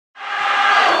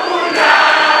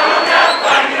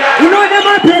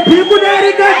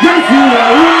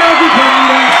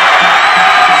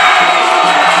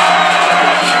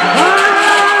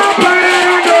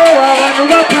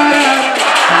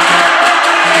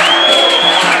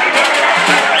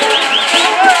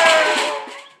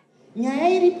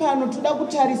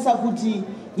Kutarisa kuti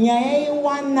nyaya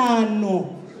yewanano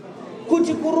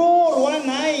kuti kuroorwa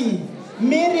nhai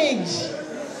marriage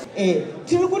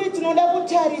tiri kuti tinoda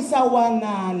kutarisa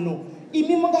wanano.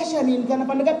 Imi mungashamini kana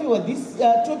pandakapiwa this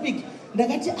topic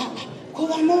ndakati ko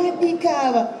vana vadiki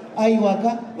ava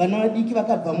aiwaka vana vadiki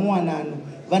vakabva muwanano,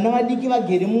 vana vadiki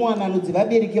vagere muwanano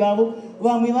dzevabereki vavo,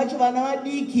 vamwe vacho vana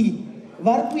vadiki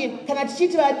vari kuenda. Kana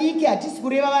tichiti vadiki hatisi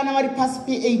kureva vana vari pasi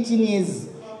pe18 years,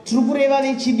 tiri kureva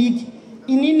vechidiki.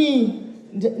 Inini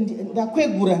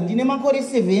ndakwegura ndine makore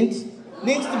 70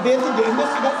 next birthday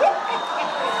ndosvika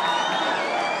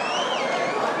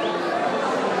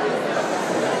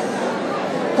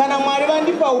kana Mwari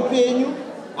vandipa upenyu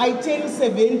I turn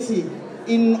 70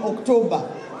 in October.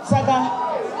 Saka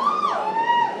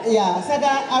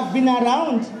I've been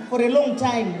around for a long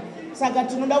time. Saka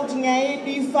tinoda kuti nyaya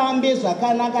yedu ifambe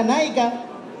zvakanaka. Nhaika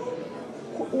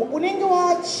unenge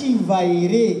wachiva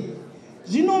here?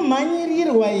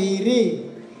 Zvinomhanyirirwa here?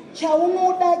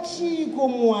 Chaunoda chiko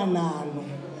muwanano?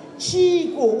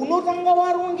 Chiko unotanga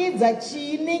warongedza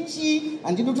chii nechii?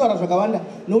 Handidi kutaura zvakawanda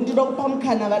nokuti toda kupa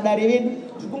mukana vadare vedu.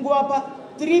 Tikungovapa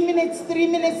 3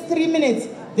 minutes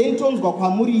then tonzwa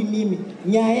kwamuri imimi.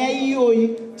 Nyaya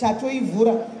iyoyi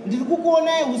tatoivhura. Ndiri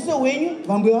kukuonai use hwenyu,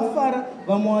 vamwe vafara,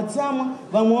 vamwe watsamwa,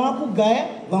 vamwe vakugaya,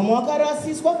 vamwe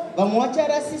vakarasiswa, vamwe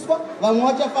vacharasiswa, vamwe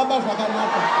vachafamba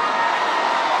zvakanaka.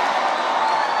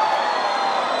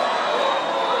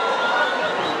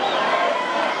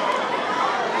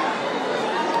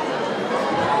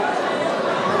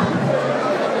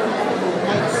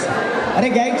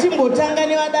 Regai timbotanga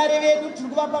nevadare vedu, tiri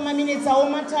kuvapa maminitsi awo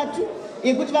 3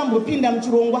 ekuti vambopinda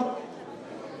muchirongwa.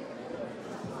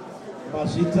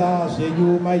 Mazvita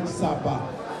zvenyu Mai Chisamba.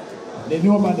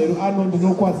 Neniwo manheru ano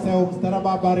ndinokwasisawo muzita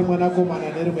raBaba reMwanakomana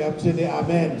nerimweya Mutsvene.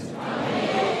 Amen.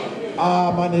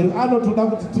 Manheru ano toda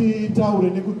kuti titaure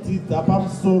nekudzidza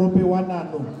pamusoro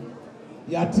pewanano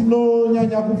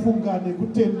yatinonyanya kufunga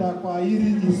nekutenda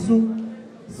kwairi isu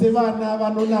sevana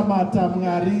vanonamata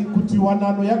Mwari kuti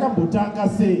wanano yakambotanga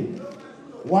sei.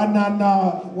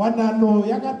 Wanano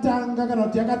yakatanga kana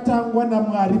kuti yakatangwa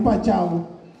naMwari pachavo.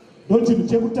 Ndo chinhu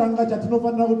chekutanga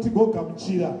chatinofanira kuti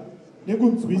tigogamuchira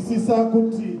nekunzwisisa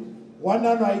kuti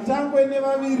wanano haitangwe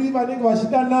nevaviri vanenge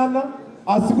vachidanana,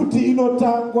 asi kuti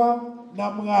inotangwa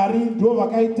naMwari, ndo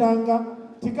vakaitanga.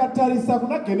 Tikatarisa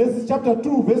kuna Genesis chapter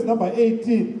 2 verse number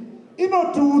 18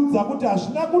 inotiudza kuti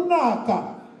hazvina kunaka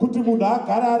kuti munhu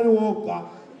agare ari oga.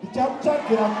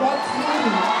 Ndichamutsvagira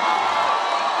mubatsiri.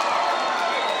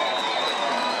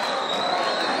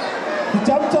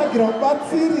 Ndichamutsvagira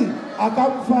mubatsiri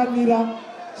akamufanira.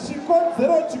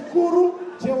 Chikonzero chikuru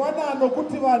chewanano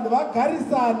kuti vanhu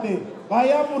vagarisane,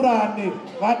 vayamurane,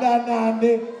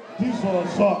 vadanane,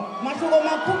 ndizvozvo. Mashoko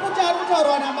makukuta ari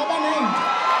kutaurwa naBaba nai.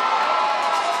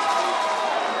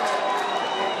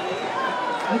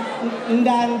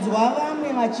 Ndanzwa vamwe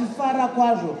vachifara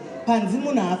kwazvo panzi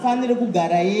munhu haafaniri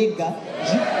kugara yega.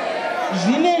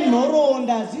 Zvine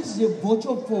nhoronda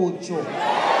zvezvebhochopocho.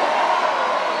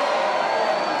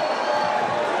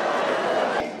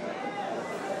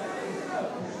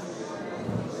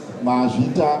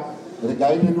 Mazvita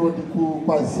regai neniwo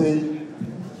ndikukwazisei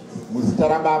muzita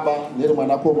raBaba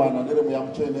nereMwanakomana nerimweya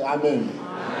Mutsvene. Amen.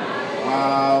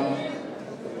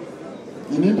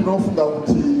 Ini ndinofunga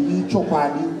kuti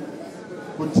ichokwadi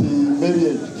kuti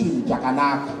marriage chinhu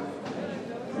chakanaka.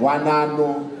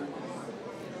 Wanano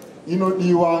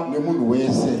inodiwa nemunhu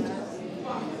wese.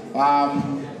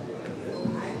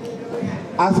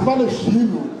 Asi pane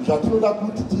zvinhu zvatinoda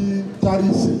kuti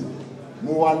titarise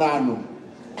muwanano.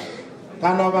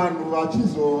 Kana vanhu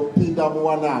vachizopinda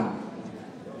muwanano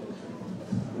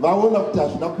vaona kuti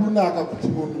hazvina kunaka kuti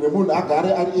munhu nemunhu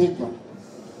agare ari ega,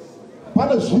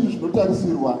 pane zvinhu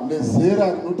zvinotarisirwa nezera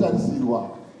rinotarisirwa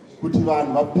kuti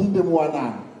vanhu vapinde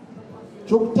muwanano.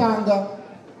 Chokutanga,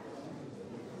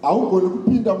 haugoni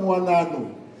kupinda muwanano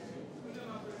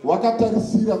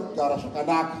wakatarisira kugara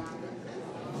zvakanaka.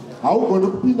 Haugoni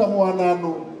kupinda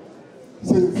muwanano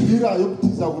senzira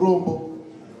yokutiza urombo.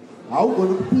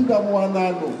 Haugoni kupinda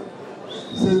muwanano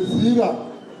senzira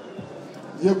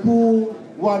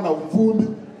yekuwana upfumi.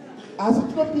 Asi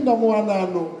tinopinda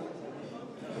muwanano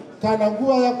kana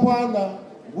nguva yakwana,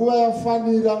 nguva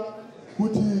yafanira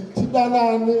kuti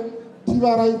tidanane,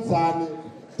 tivaraidzane,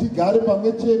 tigare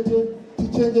pamwe chete,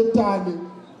 tichengetane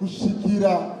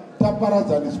kusvikira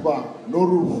taparadzaniswa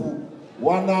norufu.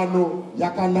 Wanano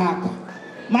yakanaka.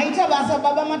 maita basa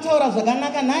baba, mataura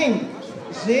zvakanaka nai.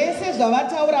 Zvese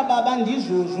zvavataura baba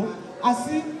ndizvozvo,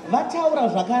 asi vataura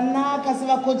zvakanaka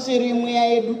sevakotsveri vemweya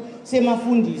yedu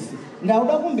semafundisi.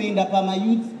 Ndauda kumboenda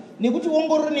pamayouth nekuti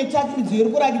ongororo netsvakidzo iri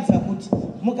kurakidza kuti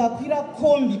mukakwira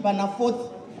kombi pana 4th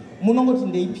munongoti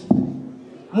ndeipi,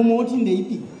 mumwe woti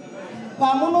ndeipi.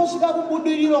 Pamunosvika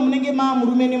kubudiriro munenge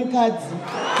murume nemukadzi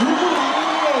muri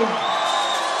kumhanyirei.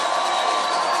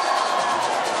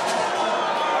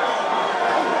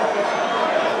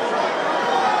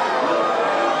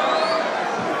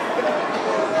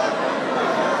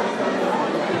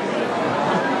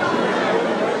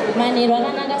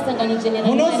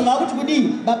 Munoziva kuti kudii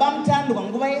baba Mutandwa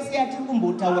nguva yese yatiri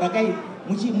kumbotaura kai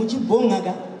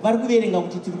muchibhonga vari kuverenga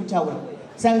kuti tiri kutaura.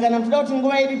 Saka kana toda kuti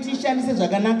nguva yedu tiishandise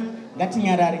zvakanaka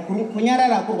ngatinyarare.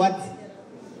 Kunyarara hakurwadzi.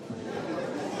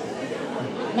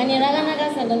 Maneno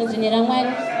akanaka sangano dzvene raMwari.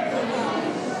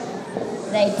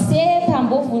 Right,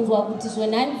 sepambobvunzwa kuti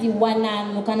zvonanzi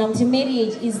wanano kana kuti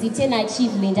marriage is it an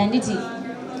achievement, handiti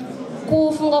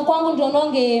kufunga kwangu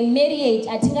ndononge marriage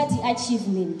atingati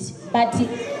achievement, but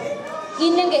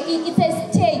it's a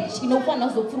stage inofanira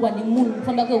kuzopfurwa nemunhu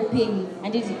kufamba kweupenyu,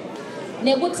 handiti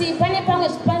nekuti pane pamwe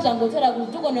zvambotora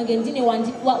kuti tokononge ndine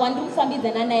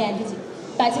wandikufambidzana naye, handiti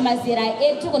but mazera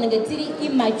edu tokononge tiri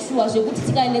immature zvekuti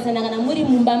tikanesana kana muri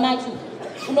mumba macho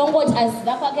unongoti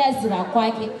aziva kwake aziva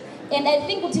kwake. And I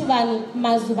think kuti vanhu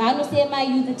mazuva ano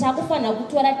semayouth takufanira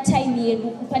kutora time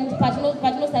yedu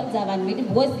patinosarudza vanhu vedu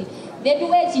because vedu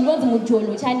wechinonzi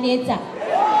mujolo chanetsa.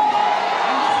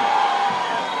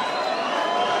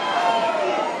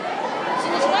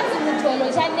 Chinhu chinonzi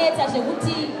mujolo chanetsa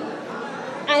zvekuti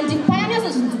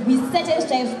pananyazozvinzwisisa chaizvo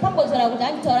chaizvo pambotora kuti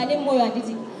handitaura nemwoyo,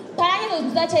 handiti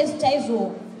pananyazozvinzwisisa chaizvo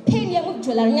chaizvo peni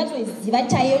yemujolo anonyatsoziva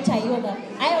chaiyo chaiyo ka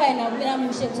aiwa ina kumira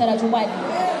mushe kutaura chokwadi.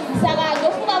 Saka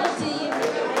ndofunga kuti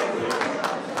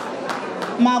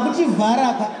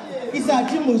makuchivharaka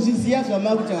isati muzviziva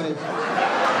zvamakutaura izvi.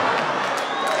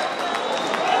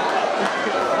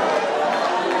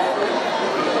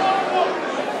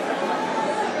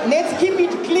 Let's keep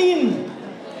it clean.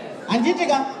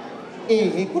 Handitika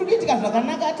kuri kuitika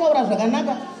zvakanaka, ataura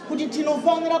zvakanaka kuti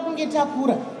tinofanira kunge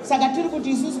takura. Saka tiri kuti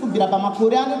isusu kubvira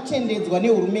pamakore anotendedzwa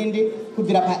nehurumende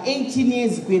kubvira pa18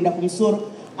 years kuenda kumusoro,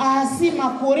 asi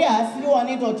makore haasiriwo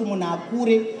anoita kuti munhu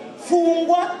akure.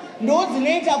 Pfungwa ndo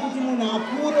dzinoita kuti munhu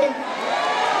akure.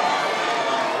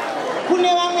 Kune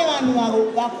vamwe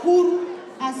vanhu vakuru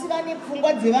asi vane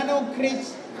pfungwa dzevana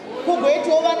vekreshi,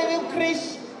 kugoitawo vana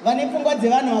vekreshi vane pfungwa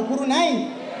dzevanhu vakuru. Nhai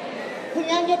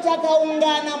kunyange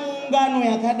takaungana muungano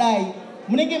yakadai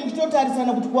munenge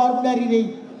muchitotarisana kuti kwaari kudarirei,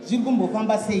 zviri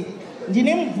kumbofamba sei.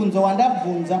 Ndine mubvunzo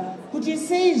wandabvunza kuti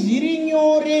sei zviri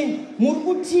nyore, muri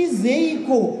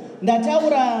kutizeiko?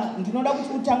 Ndataura, ndinoda kuti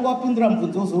utanga wapindura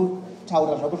mubvunzo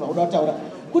uzotaura zvako zvakuda kutaura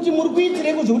kuti muri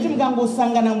kuitireko zvokuti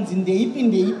mukangosangana munzi ndeipi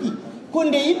ndeipi. Ko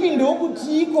ndeipi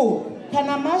ndokutiko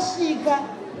kana masvika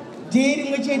dhee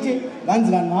rimwe chete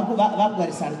vanzi vanhu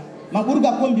vakugarisana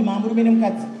maburuka kombi mamurume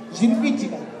nemukadzi, zviri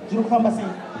kuitika, zviri kufamba sei?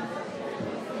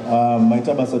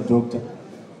 Maita basa doctor.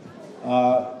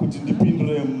 Kuti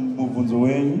ndipindure mubvunzo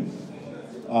wenyu,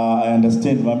 I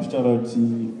understand vamuchitaura kuti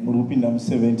muri kupinda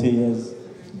mu70 years,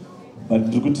 but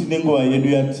ndiri kuti nenguva yedu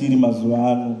yatiri mazuva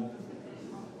ano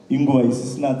inguva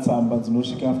isisina tsamba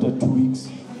dzinosvika after 2 weeks.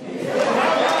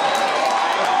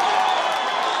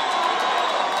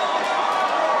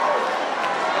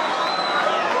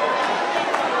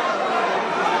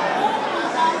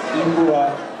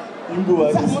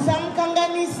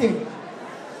 Musamukanganise.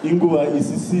 Inguva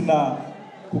isisina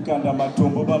kukanda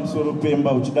matombo pamusoro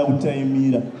pemba uchida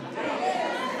kutaimira.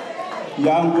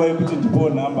 Yanguva yekuti ndipo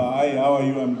nhamba, hi, how are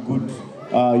you? I'm good.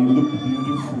 You look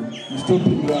beautiful.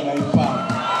 Mustopindura naipa.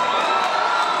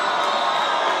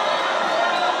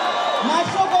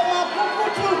 Mashoko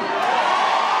makukutu.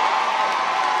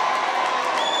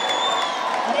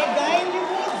 Regai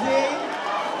ndibuzei.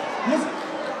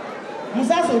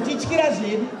 Musazotityira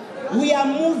zvedu. We are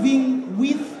moving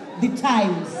with the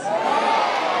times.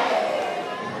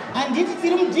 Handiti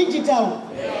tiri mudigital,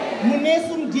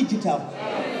 munesu mudigital.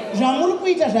 Zvamuri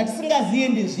kuita zvatisingazive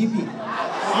ndezvipi?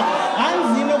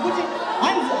 Hanzi nokuti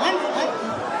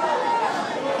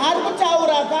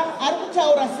ari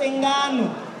kutaura sengano.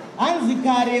 Hanzi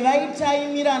kare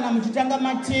vaitaimirana muchitanga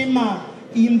matema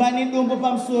imba nedombo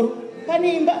pamusoro.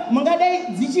 Pane imba mungadai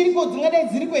dzichiriko, dzingadai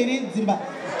dziriko here dzimba.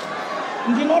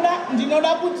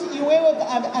 Ndinoda kuti iwewe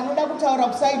anoda kutaura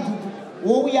kusaiduku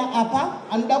wouya apa,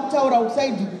 anoda kutaura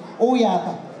kusaiduku ouya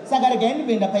apa. Saka regai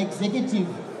ndimboenda paexecutive.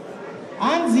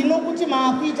 Hanzi nokuti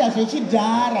maakuita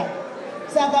zvechidhara,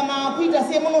 saka maakuita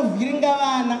semunovhiringa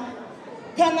vana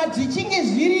kana zvichinge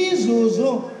zviri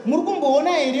izvozvo muri kumboona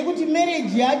here kuti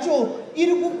marriage yacho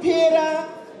iri kupera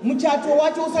muchato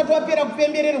wacho usati wapera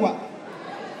kupembererwa?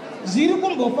 Zviri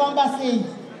kumbofamba sei?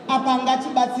 Apa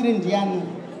ngatibatsire ndiani?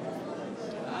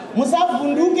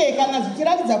 Musavhunduke kana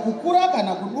zvichiratidza kukura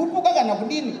kana kudupuka kana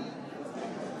kudini.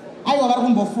 Aiwa, vari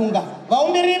kumbofunga.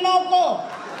 Vaomberere maoko.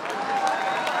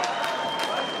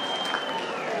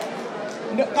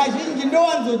 Kazhinji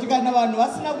ndowanzoti kana vanhu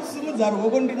vasina kusimudza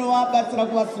ruoko ndinovabatsira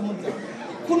kuvasimudza.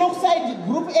 Kuno kuside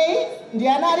group A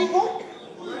ndiani ariko?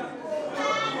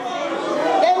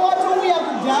 Dai watouya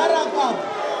kudhara kapa.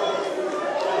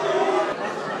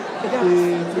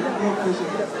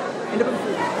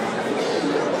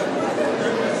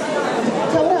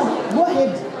 Go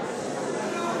ahead.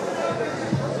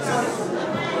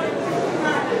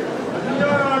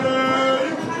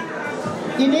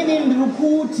 Inini ndiri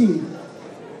kuti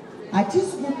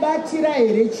hatisi kubatira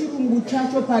here chirungu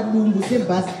chacho padumbu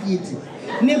sebhasikiti,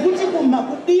 nekuti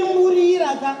kudimburira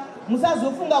ka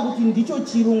musazofunga kuti ndicho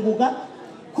chirungu ka.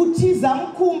 Kutiza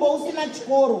mukumbo usina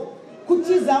chikoro,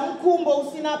 kutiza mukumbo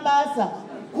usina basa,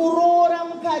 kuroora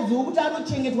mukadzi wokuti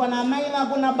anochengetwa namai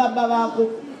vako nababa vako.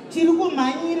 Tiri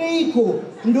kumhanyireiko?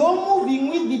 Ndo moving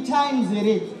with the times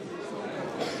here.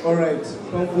 Alright,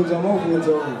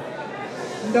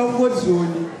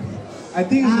 I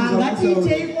think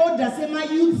ngatiitei order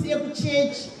semayouths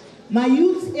ekuchurch.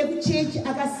 Mayouths ekuchurch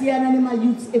akasiyana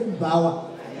nemayouths ekubhawa.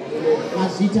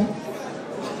 Mazvita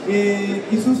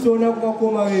isusu tona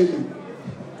kuvakoma vedu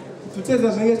totedza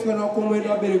zvinenge tikana vakoma vedu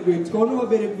vabereki vedu, tikaona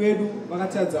vabereki vedu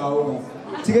vakatadzawo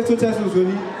tike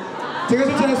totasozoni tike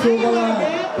totasonga vanhu.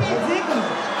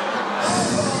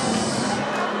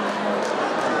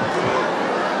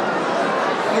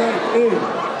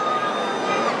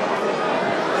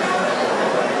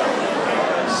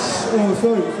 Oh,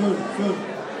 sorry.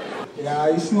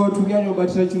 Yeah, ishuwa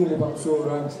tunyanyobatira chirungu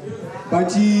pamusoro anti. But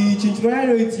chinhu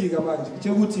chinonyanoitika manje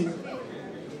chekuti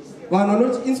vanhu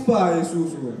vanoti inspire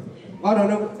isusu.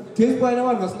 Vanhu toinspire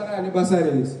navanhu vasina nebasa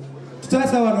rese.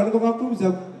 Totarisa vanhu vanenge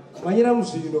vakurumidza kumhanyira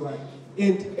muzvino vanhu.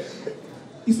 And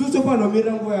isusu tofanira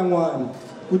kumirira nguva yaMwari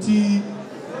kuti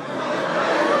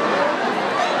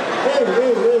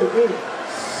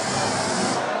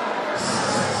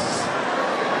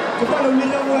tofanira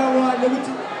kumirira nguva yaMwari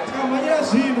nekuti tikamhanyira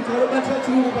zvinhu tikanobatira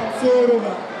chirungu pamusoro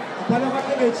hapana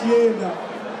kwatenge chienda.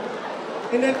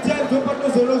 Ende tianzo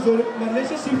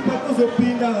marelationship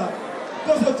patozopinda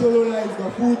tozotolonaidzwa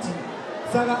futi.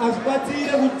 Saka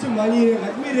hazvibatire kuti timhanyire,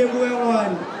 ngatimirire nguva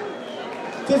yaMwari.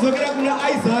 Tozokera kuna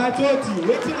Isaiah toti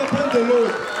waiting upon the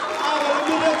Lord.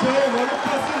 Vanomirira Jehovha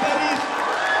vanopa simba risi,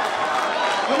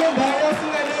 vanombaya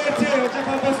usinganete,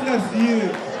 vachafamba usingazive.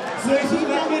 So isusu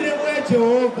ngatirire nguva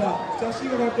yaJehovha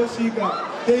tichasvika kwatosvika.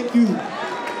 Thank you.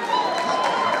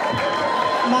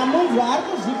 Mamunzwa ari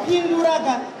kuzvipindura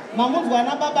ka, mamunzwa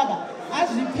nababa ka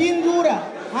azvipindura.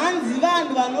 Hanzi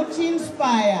vanhu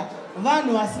vanotiinspire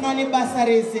vanhu vasina nebasa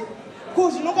rese.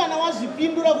 Kuzvino kana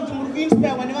wazvipindura kuti muri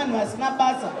kuinspirwa nevanhu vasina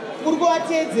basa, uri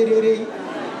kuvateedzererei?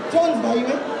 Tonzwa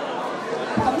iwe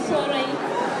pamusoro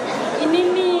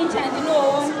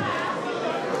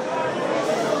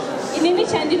inini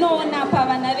chandinoona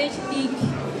pavana vechidiki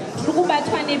tiri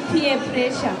kubatwa nepeer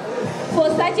pressure. For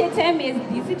such a time as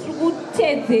this tiri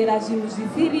kuteedzera zvinhu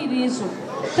zvisiririzvo,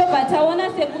 tobva taona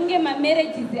sekunge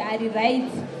mamarriages ari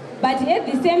right, but at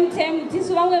the same time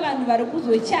tisu vamwe vanhu vari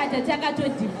kuzochata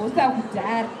takatodivhosa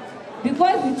kudhara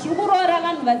because tiri kuroora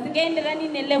vanhu vasingaenderani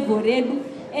nelevel redu.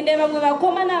 Ende vamwe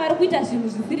vakomana vari kuita zvinhu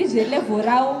zvisiri zvelevel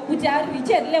ravo kuti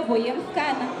ariche level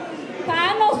yemusikana.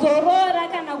 Paanozoroora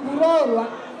kana kuroorwa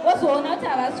wozoona kuti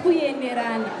havasi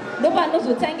kuenderana,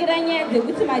 ndopanozotangira nyaya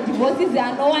dzekuti madivhosisi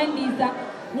anowandisa.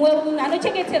 Mumwe munhu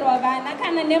anochengeterwa vana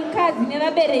kana nemukadzi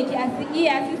nevabereki asi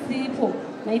iye asisipo.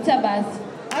 Maita basi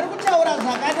ari kutaura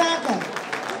zvakanaka,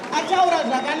 ataura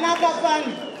zvakanaka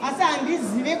fani, asi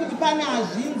handizive kuti pane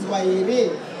azvinzwa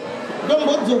here.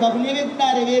 Ndombodzoka kune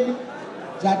vekudare vedu.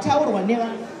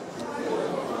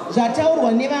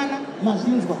 Zvataurwa nevana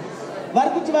mazvinzwa. Vari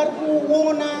kuti vari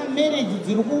kuona marriage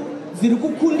dziri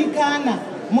kukundikana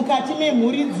mukati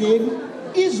memhuri dzedu.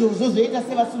 Izvozvo zvoita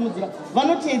sevasimudzira.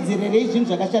 Vanoteedzererei zvinhu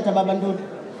zvakashata baba ndoto?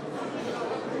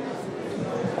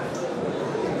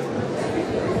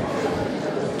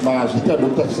 Mazvita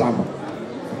Dr. Chisamba.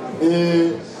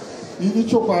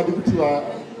 Ichokwadi kuti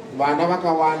vana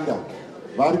vakawanda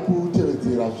vari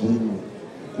kutevedzera zvinhu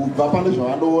kubva pane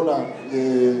zvavanoona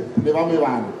kune vamwe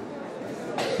vanhu.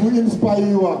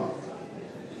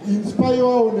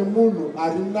 Kuinspaiwawo nemunhu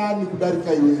ari nani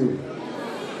kudarika iwewe,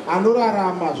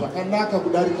 anorarama zvakanaka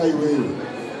kudarika iwewe,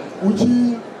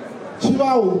 uchiva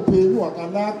huchivawo upenyu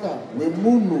hwakanaka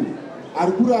hwemunhu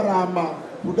ari kurarama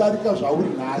kudarika zvauri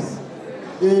nhasi.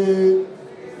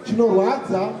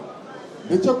 Chinorwadza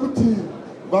ndechekuti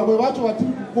vamwe vacho vatiri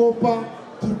kukopa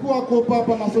tiri kuvakopa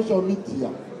pamasocial media,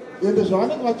 ende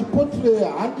zvavanenge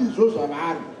vachiportreya handizvo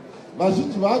zvavari.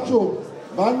 Vazhinji vacho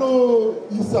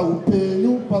vanoisa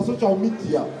upenyu pasocial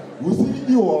media husiri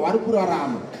ihwo hwavari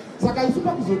kurarama. Saka isu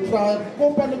pakuzotraya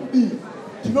kukopa nekudii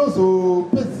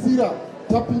tinozopedzisira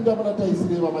tapinda muna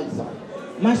taisireva Mai Chisamba.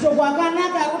 Mashoko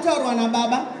akanaka ari kutaurwa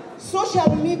nababa.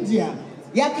 Social media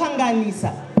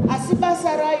yakanganisa, asi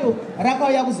basa rayo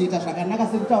rakauya kuzoita zvakanaka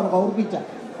sekutaura kwauri kuita,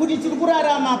 kuti tiri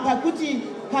kurarama pakuti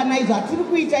kana zvatiri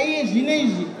kuita iye zvino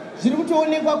izvi zviri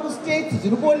kutoonekwa kustate,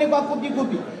 zviri kuonekwa kupi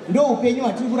kupi, ndo upenyu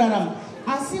hwatiri kurarama.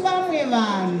 Asi vamwe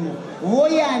vanhu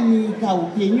voyanika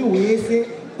upenyu hwese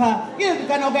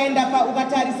kana ukaenda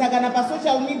ukatarisa kana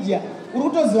pasocial media uri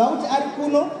kutoziva kuti ari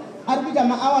kuno ari kuita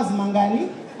mahours mangani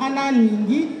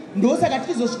ananhingi. Ndosaka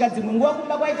tichizosvika dzimwe nguva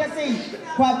kumba kwaita sei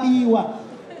kwabiwa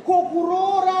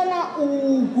kokuroorana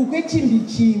uku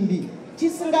kwechimbi-chimbi,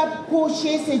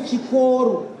 tisingakoshese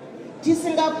chikoro,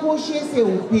 tisingakoshese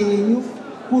upenyu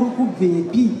kuri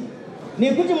kubvepi.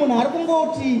 Nekuti munhu ari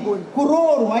kungoti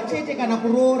kuroorwa chete kana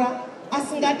kuroora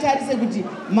asingatarise kuti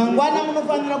mangwana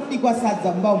munofanira kubikwa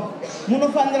sadza mumba umu,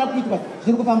 munofanira kuitwa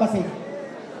zviri kufamba sei.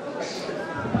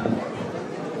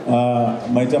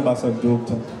 Maita basa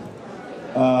doctor.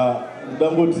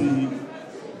 Ndangoti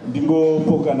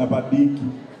ndingopokana padiki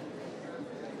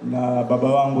na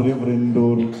baba vangu Reverend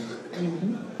Ndoro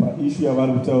paishu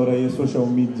yavari kutaura yesocial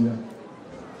media.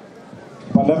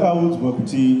 Pandakaudzwa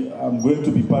kuti I'm going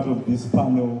to be part of this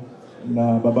panel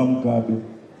na baba Mugabe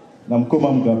na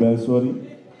mukoma Mugabe, sorry,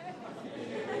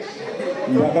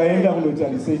 ndakaenda kunoita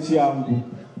research yangu.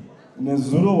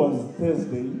 Nezuro was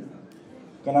Thursday.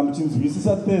 Kana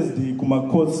mchinzwisisa Thursday kuma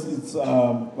courts, it's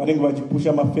vanenge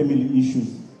vachipusha family issues.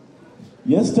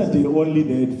 Yesterday only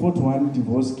they had 41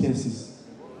 divorce cases.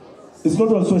 It's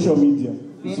not on social media,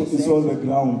 it's on the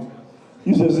ground.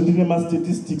 Izvezvi ndine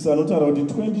ma-statistics anotaura kuti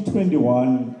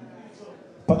 2021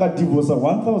 pakadivorsa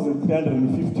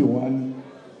 1351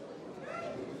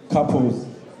 couples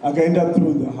akaenda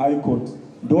through the high court.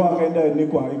 Ndo akaenda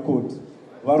nekuhigh court.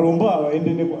 Varombo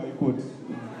havaende nekuhigh court,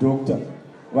 doctor.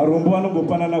 Varombo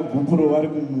vanogopanana gupuro vari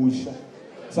kumusha.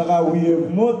 Saka we have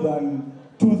more than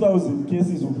 2,000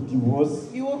 cases of divorce.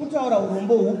 Iwe kutaura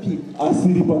urombo upi?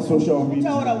 Asiri pa social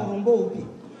media. Kutaura urombo upi?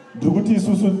 Ndikuti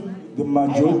isusu the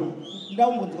majority.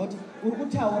 Ndaumbonzwa kuti uri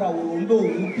kutaura urombo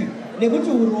upi? Nekuti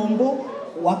urombo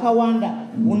hwakawanda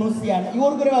hunosiyana. Iwe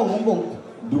uri kureva urombo upi?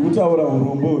 Ndikutaura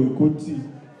urombo hwekuti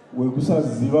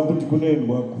hwekusaziva kuti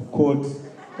kunoendwa kucourt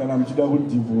kana muchida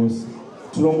kudivorce.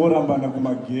 Tinongorambana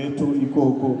kumageto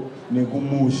ikoko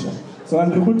nekumusha. So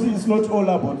ndikuti it's not all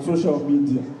about social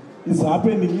media. It's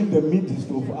happening in the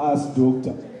midst of us,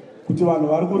 doctor. Kuti vanhu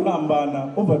vari kurambana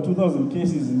over 2,000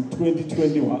 cases in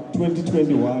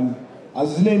 2021.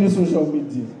 Hazvinei ne-social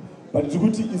media. But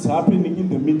ndikuti it's happening in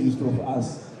the midst of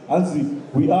us. As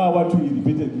we are what we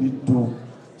repeatedly do.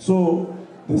 So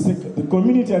the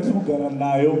community atiri kugara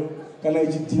nayo kana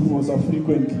ichidivorce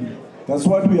frequently. That's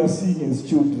what we are seeing as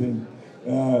children.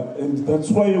 And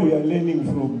that's why we are learning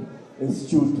from as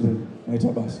children.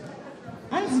 Maita basa.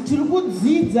 Hanzi tiri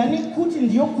kudzidza nekuti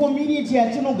ndiyo community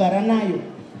yatinogara nayo.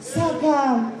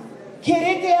 Saka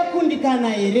kereke yakundikana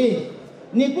here,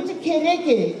 nekuti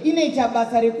kereke inoita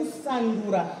basa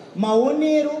rekusandura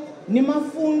maonero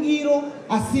nemafungiro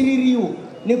asiririwo.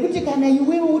 Nekuti kana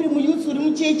iwewe uri muyuthi uri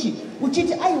muchechi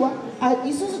uchiti aiwa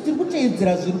isusu tiri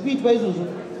kuteedzera zviri kuitwa izvozvo.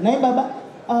 Nai baba,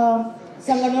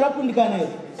 sangano rakundikana here.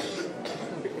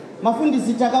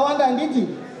 Mafundisi takawanda anditi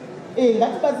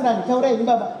ngatibatsirane, taurai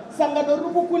baba. Sangano riri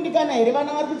kukundikana here,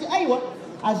 vana vari kuti aiwa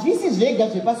hazvisi zvega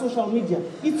zvepasocial media.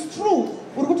 It's true,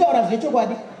 uri kutaura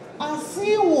zvechokwadi.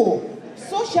 Asiwo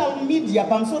social media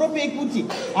pamusoro pekuti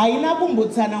haina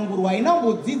kumbotsanangurwa, haina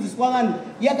kumbodzidziswa vanhu,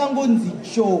 yakangonzi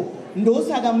show.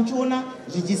 Ndosaka muchiona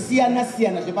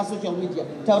zvichisiyana-siyana zvepasocial media.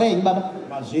 Taurai baba.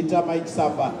 Mazvita Mai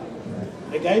Chisamba.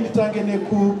 Regai nditange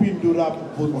nekupindura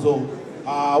mubvunzo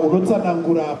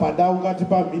unotsanangura pada ungati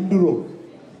pamhinduro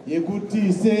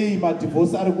yekuti sei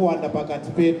madhivorce ari kuwanda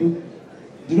pakati pedu.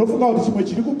 Ndinofunga kuti chimwe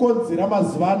chiri kukonzera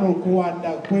mazuva ano kuwanda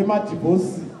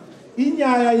kwemadhivorce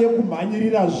inyaya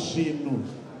yekumhanyirira zvinhu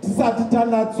tisati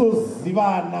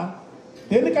tanatsozivana.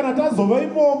 Then kana tazova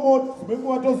imomo dzimwe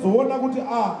nguva tozoona kuti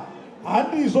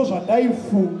handizvo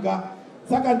zvandaifunga.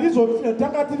 Saka ndizvo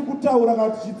tanga tiri kutaura kana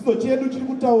kuti chidzidzo chedu chiri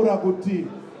kutaura kuti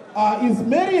is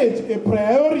marriage a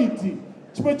priority?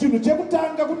 Chimwe chinhu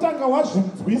chekutanga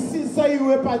wazvinzwisisa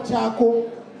iwe pachako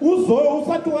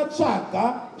usati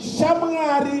watsvaga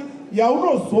shamwari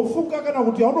yaunozofunga kana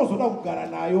kuti yaunozoda kugara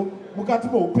nayo mukati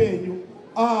meupenyu.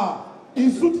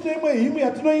 Isu tine imwe hymn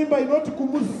yatinoimba inoti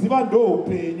kumuziva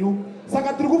ndoupenyu.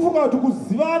 Saka tiri kufunga kuti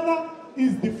kuzivana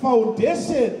is the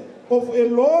foundation of a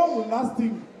long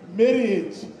lasting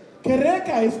marriage.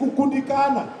 Kereke haisi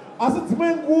kukundikana, asi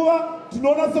dzimwe nguva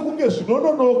tinoona sekunge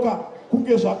zvinononoka,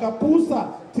 kunge zvakapusa,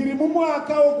 tiri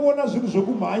mumwaka wokuona zvinhu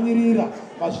zvekumhanyirira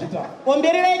mazvita.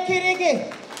 Ombererai kereke.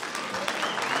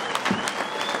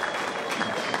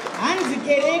 Hanzi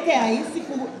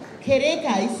kereke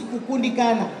haisi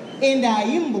kukundikana, ende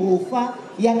haimbofa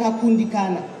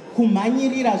yakakundikana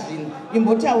kumhanyirira zvinhu.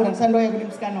 Imbotaura nsando yako kuti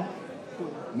musikana.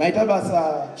 Maita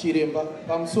basa chiremba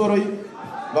pamusoro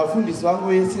vafundisi vangu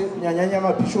vese kunyanyanya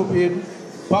mabhishopu edu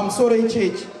pamusoro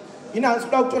ichechi. Ina hanzi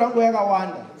kuda kutora nguva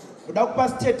yakawanda. Kuda kupa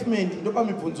statement ndopa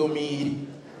mibvunzo miiri.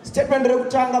 Statement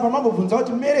rekutanga pamabvunza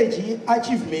kuti marriage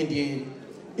achievement here.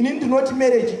 Ini ndinoti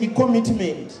marriage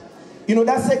commitment.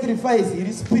 Inoda sacrifice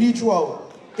iri spiritual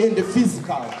and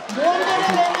physical.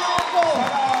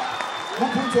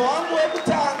 Mubvunzo wangu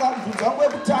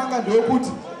wekutanga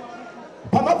ndewekuti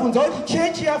pamabvunza kuti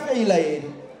chechi yafeila here.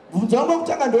 Mubvunzo wangu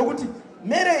wekutanga ndewekuti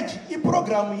marriage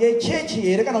iprogramu yechechi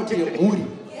here kana kuti yemhuri.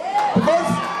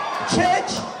 Because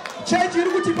church iri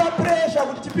kutipa pressure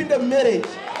kuti tipinde mumarriage.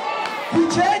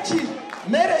 Kuchechi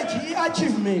marriage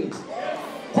iachievement.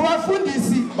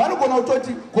 Kuvafundisi vanogona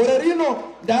kutoti gore rino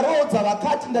ndarodza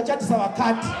vakati ndachatisa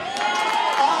vakati.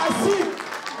 Asi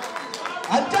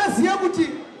hatichaziva kuti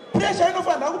pressure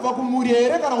inofanira kubva kumhuri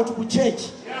here kana kuti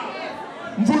kuchechi.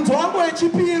 Mubvunzo wangu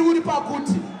wechipiri uri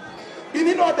pakuti ini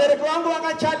nevabereki vangu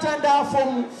vakachata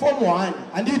form 1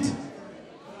 handiti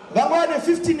vangu vane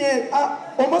 15 years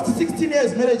almost 16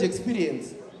 years marriage experience.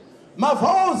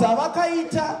 Mavows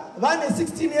avakaita vane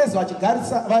 16 years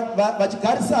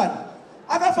vachigarisana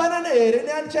akafanana here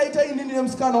neandichaita inini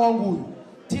nemusikana wangu uyu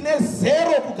tine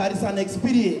 0 kugarisana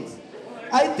experience.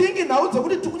 I think nhau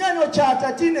dzekuti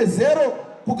tikunyanyochata tiine 0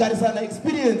 kugarisana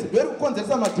experience ndori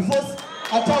kukonzeresa madivorce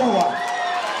ataurwa.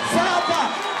 Saka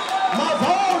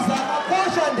mavows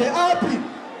akakosha ndeapi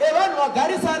evanhu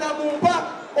vagarisana mumba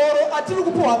oro atiri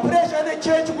kupuhwa pressure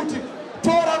nechechi kuti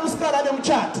tora musikana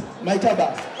nemuchato. Maita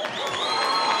basa.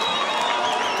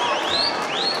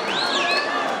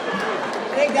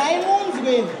 Regai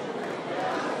munzwe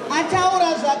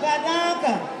ataura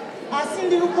zvakanaka, asi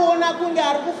ndiri kuona kunge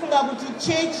ari kufunga kuti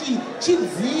chechi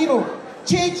chidziro,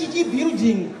 chechi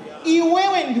chibuilding.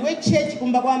 Iwewe ndiwe chechi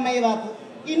kumba kwamai vako,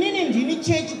 inini ndini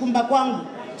chechi kumba kwangu.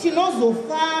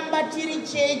 Tinozofamba tiri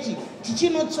chechi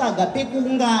tichinotsvaga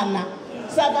pekuungana.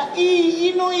 Saka iyi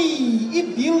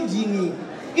ibuilding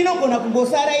inogona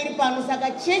kungosara iri pano.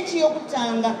 Saka chechi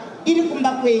yokutanga iri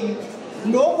kumba kwenyu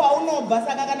ndokwaunobva.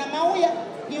 Saka kana mauya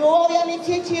iwe wauya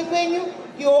nechechi yekwenyu,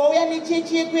 iwe wauya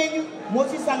nechechi yekwenyu,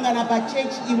 mochisangana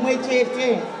pachechi imwe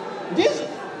chete.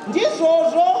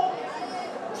 Ndizvozvo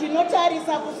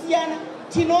tinotarisa kusiyana,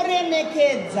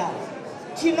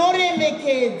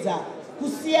 tinoremekedza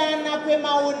kusiyana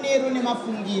kwemaonero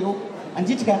nemafungiro.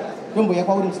 Handitika ndombo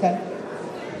yakwauri musikana,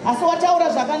 asi wataura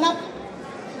zvakanaka.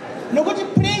 Nokuti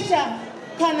pressure,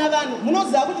 kana vanhu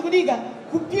munoziva kuti kudika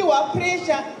kupiwa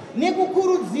pressure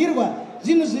nekukurudzirwa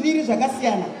zvinhu zviviri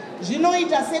zvakasiyana,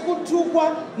 zvinoita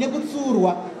sekutukwa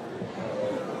nekutsurwa.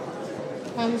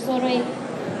 Pamusoro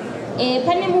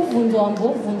pane mubvunzo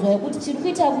wambobvunzwa wekuti chiri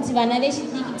kuita kuti vana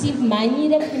vechidiki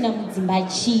timhanyire kupinda mudzimba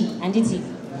chii. Handiti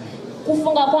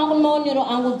kufunga kwangu nemaonero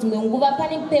angu dzimwe nguva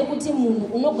pane pekuti munhu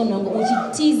unogona kunge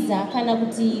uchitiza kana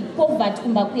kuti poverty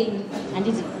kumba kwenyu.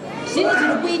 Handiti zvinhu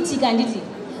zviri kuitika. Handiti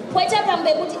poita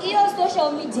pamwe pekuti iyo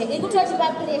social media iri kutotipa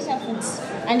pressure futi.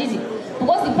 Handiti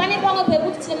because pane pamwe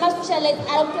pekuti tine masocial life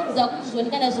ari kutodza kuti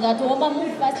zvionekana zvikatooma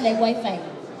move fast like wifi.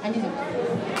 Handiti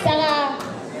saka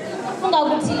funga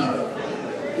kuti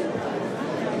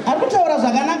ari kutaura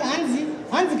zvakanaka.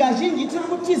 Hanzi kazhinji tiri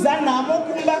kutiza nhamo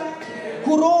kumba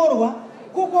kuroorwa,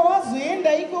 kuko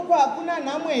wazoenda ikoko hakuna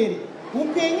nhamo here,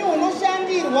 upenyu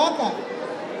hunoshandirwa ka.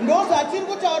 Ndozvatiri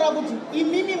kutaura kuti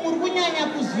imimi muri kunyanya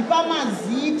kuzvipa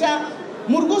mazita,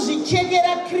 muri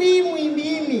kuzvichekera krimu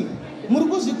imimi, muri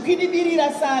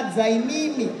kuzvikwidibirira sadza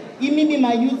imimi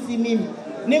mayutsi imimi.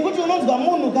 Nekuti unonzwa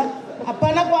munhu ka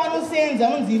hapana kwaanosenza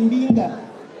anonzi mbinga.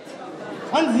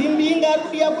 Hanzi mbinga ari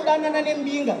kudiya kudanana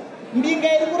nembinga.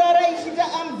 Mbinga iri kurara ichiita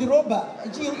armed robber,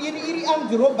 iri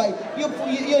armed robber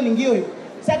iyo ningiyoyo.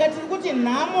 Saka tiri kuti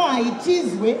nhamo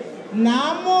haitizwe,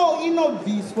 nhamo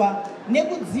inobviswa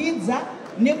nekudzidza,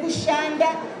 nekushanda,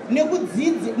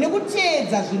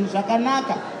 nekuteedza zvinhu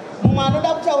zvakanaka. Mumwe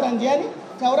anoda kutaura ndiani?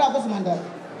 Taura apo Simandara.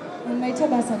 Maita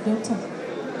basa doctor.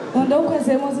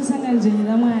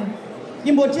 Ndokwezemozisanganjira Mwari.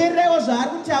 Imboteerewo zvaari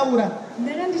kutaura.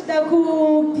 Ndakandida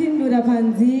kupindura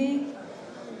panzi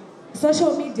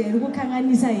social media iri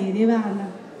kukanganisa here vana.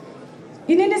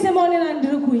 Inini semaonera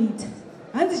ndiri kuita.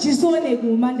 Hanzi chisone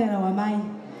kumandara wamai.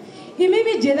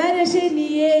 Imimi generation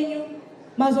yenyu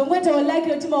mazongweta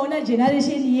olike kuti maona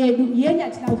generation yedu yenyu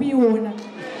atina kuiona.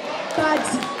 But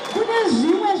kune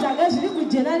zvimwe zvanga zviri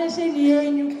kugeneration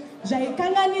yenyu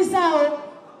zvaikanganisawo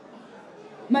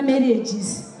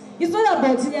marriages. It's not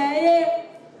about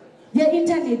the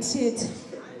internet shit.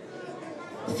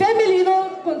 Family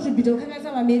don't contribute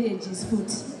to marriages food.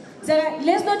 So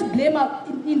let's not blame our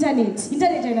internet.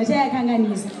 Internet is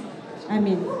kanganisa.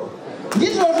 Amen.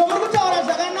 Ndizvo zvomurikutaura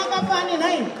zvakanaka pani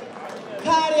nai.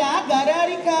 Kare agara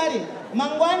ari kare.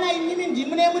 Mangwana imimi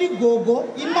ndimune muri gogo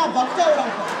imabva kutaura.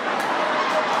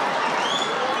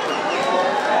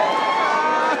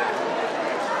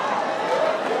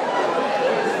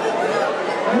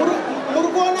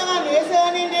 Murikuona vanhu vese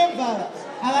vanendebva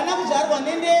havana kuzvarwa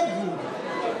nendebvu.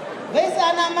 Vese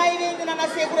ana mai venyu nana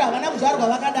sekuru havana kuzvarwa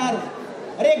vakadaro.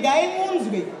 Regai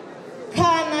munzwe.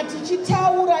 Kana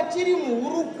tichitaura tiri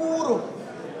muhurukuro,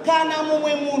 kana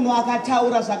mumwe munhu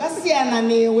akataura zvakasiyana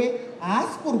newe,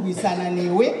 haasi kurwisana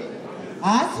newe,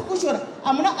 haasi kushora.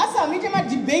 Hamuna asamite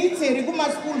madebates eri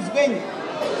kumaschools kwenyu.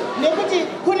 Nekuti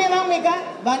kune vamwe ka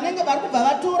vanenge vari kubva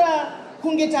vatora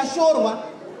kunge tashorwa.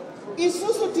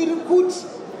 Isusu tiri kuti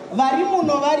vari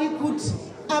muno vari kuti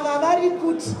ava vari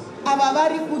kuti ava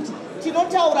vari kuti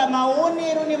tinotaura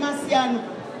maonero nemasiyano.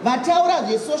 Vataura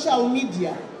zve-social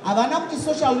media havana kuti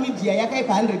social media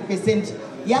yakaipa 100%.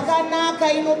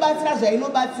 Yakanaka, inobatsira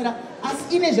zvainobatsira,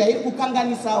 asi ine zvairi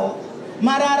kukanganisawo.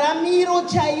 Mararamiro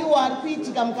chaiwo ari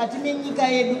kuitika mukati menyika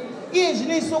yedu. Iye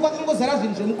zvino iso kwakangozara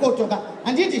zvinhu zvemukotoka.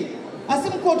 Handiti? Asi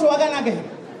mukoto wakanaka here.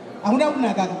 Hakuna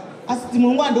kunaka. Asi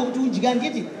timwe ndokuti udya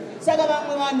handiti? Saka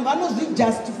vamwe vanhu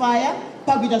vanozvijustifya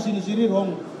pakuita zvinhu zviri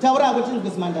wrong. Taurako tinhu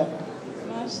kwesimandara.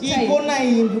 Ikona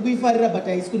iyi ndiri kuifarira but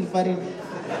haisi kundifarira.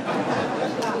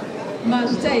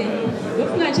 Mazvitai,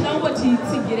 ndofunga chinangoti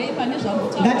tsigirei pane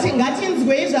zvambotaura.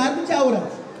 Ngatinzwei zvaari kutaura.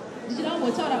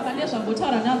 Ndichinambotaura pane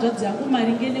zvambotaura nahanzvadzi yangu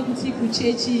maringe nekuti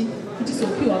kuchechi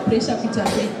kutizopiwa pressure kuita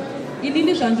sei.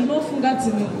 Inini zvandinofunga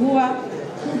dzimwe nguva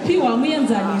kupiwa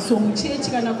muenzaniso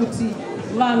muchechi kana kuti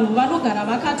vanhu vanogara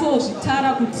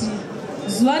vakatozvitara kuti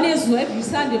zuva nezuva every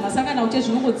Sunday masangana kuti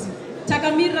zvinongodzi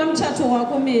takamirira muchato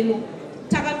wako Melo,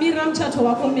 takamirira muchato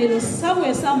wako Melo,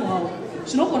 somehow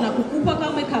zvinogona kukupa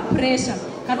kamwe kapressure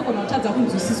kanogona kutadza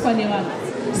kunzwisiswa nevanhu.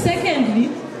 Secondly,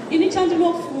 ini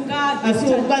chandinofunga asi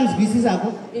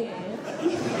urikupanzwisisako?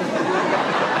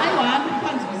 Aiwa,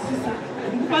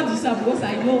 ndikupanzwisisa because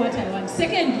I know what I want.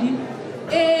 Secondly,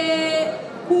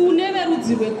 kune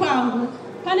verudzi rwekwangu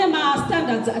pane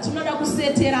mastandards atinoda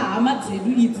kusetera hama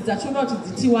dzedu idzi dzatinoda kuti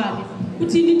dzitiwane.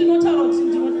 Kuti ini ndinotaura kuti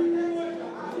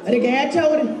rega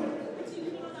yatauri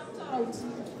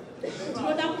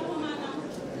ndinoda kukomana.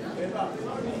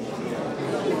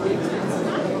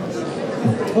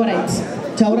 Alright,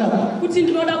 taura kuti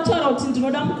ndinoda kutaura kuti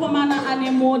ndinoda mukomana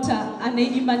ane mota, ane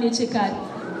imba nechekare.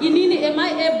 Inini, am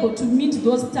I able to meet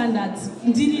those standards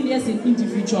ndiri as an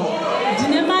individual?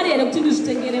 Ndine mari here kuti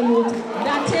ndizvitengere mota,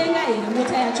 ndatenga here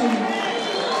mota yacho.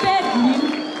 Thirdly,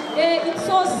 it's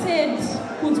so sad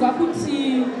kunzwa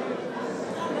kuti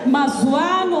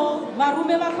mazuano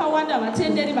varume vakawanda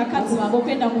vatenderi vakadzi vavo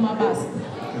kuenda kumabasa.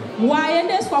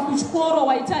 Waendeswa kuchikoro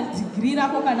waita degree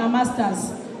rako kana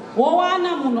masters,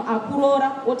 wowana munhu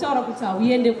akurora wotaura kuti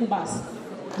hauende kubasa.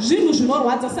 Zvinhu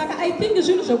zvinorwadza. Saka I think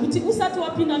zvinhu zvekuti usati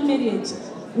wapinda marriage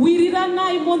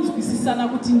wiriranai monzwisisana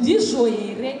kuti ndizvo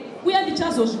here uye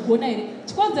ndichazozvigona here.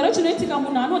 Chikonzero chinoitika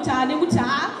munhu anoti ane kuti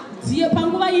dziye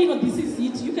panguva ino this is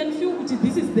it, you can feel kuti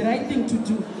this is the right thing to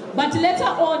do, but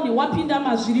later on wapinda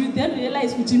mazviri you then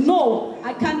realize kuti no,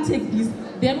 I can't take this.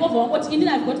 Then over wangoti inini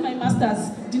I've got my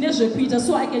masters, ndine zvekuita,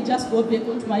 so I can just go back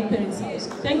to my parents' house.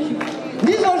 Thank you.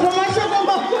 Ndizvo zvomashoko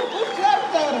makuru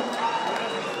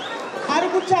ari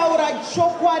kutaura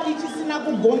chokwadi chisina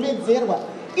kugombedzerwa.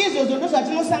 Izvozvo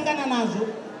ndozvatinosangana nazvo.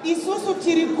 Isusu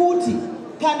tiri kuti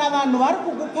kana vanhu vari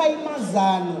kukupai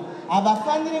mazano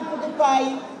havafaniri kukupai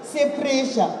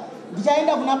sepressure.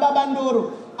 Ndichaenda kuna baba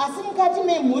Ndoro, asi mukati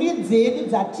memhuri dzedu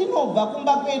dzatinobva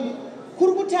kumba kwedu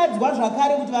kuri kutadzwa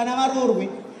zvakare kuti vana varoorwe.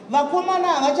 Vakomana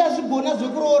havachazvigona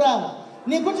zvekuroora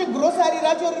nekuti grocery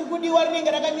racho riri kudiwa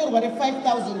rinenge rakanyorwa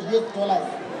 $5,000.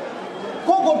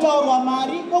 Kogotaurwa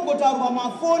mari, kogotaurwa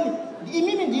mafoni.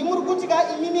 Imimi ndimuri kuti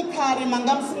imimi kare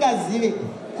manga musingazive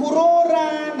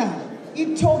kuroorana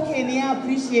itoken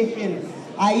yeappreciation.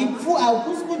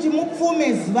 Haikusi kuti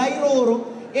mupfume ziva iroro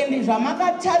ende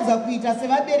zvamakatadza kuita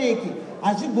sevabereki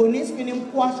hazvigoneswi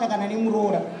nemukwasha kana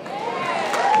nemuroora.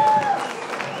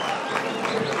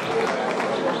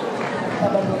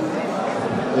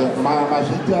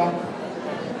 Mazvita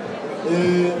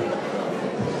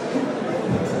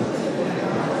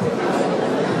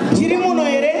tiri muno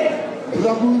here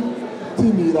ndira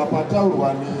kutinhira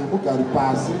pataurwa nemugari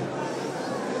pasi.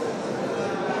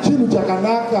 Chinhu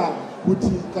chakanaka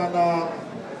kuti kana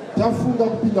tafunga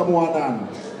kupinda muwanano,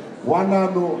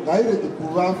 wanano ngairege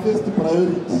kuva first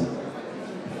priority.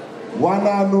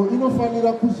 Wanano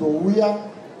inofanira kuzouya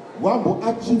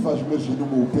wamboachiva zvimwe zvinhu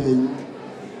muupenyu.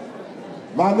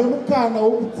 Vane mukana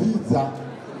wokudzidza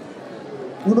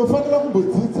unofanira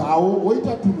kumbodzidzawo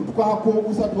woita tunhu twako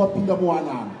usati wapinda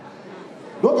muwanano.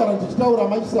 Ndogara ndichitaura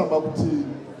Mai Chisamba kuti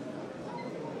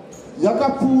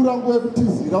yakapfuura nguva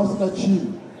yekutizira usina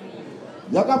chinhu,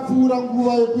 yakapfuura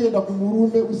nguva yekuenda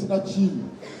kumurume usina chinhu.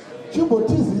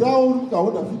 Chimbotizirawo uri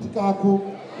kukahodha fiti kako,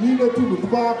 uine tunhu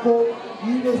twako,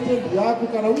 uine stendi yako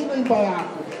kana uine imba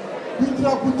yako,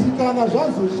 kuitira kuti kana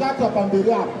zvazoshata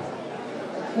pamberi apo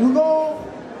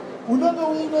unenge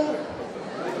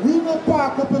uine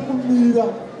pako pekumira,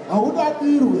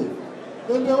 haudadirwe.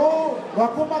 Endewo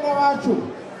vakomana vacho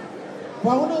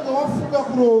paunenge wafunga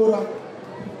kuroora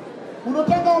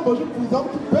unotanga wambozvibvunza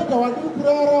kuti bhedha wandiri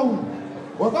kurara uyu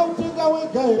wakautenga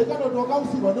wega here kana kuti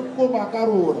wakausirwa nemukoma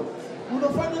akaroora.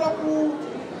 Unofanira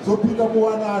kuzopinda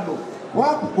muwanano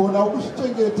wakugonawo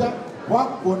kuzvichengeta,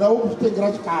 wakugonawo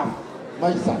kuzvitengera chikafu.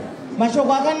 Mai Chisamba,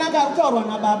 mashoko akanaka ari kutaurwa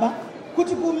nababa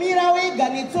kuti kumira wega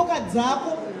netsoka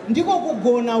dzako ndiko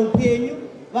kugona upenyu.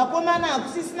 Vakomana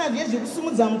hakusisina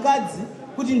zvekusumudza mukadzi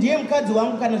kuti ndiye mukadzi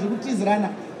wangu kana zvekutizirana,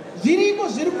 zviriko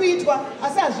zviri kuitwa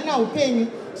asi hazvina upenyu.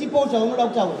 Tipo zvaunoda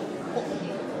kutaura.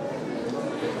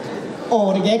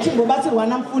 Regai timbobatsirwa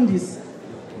namufundisi.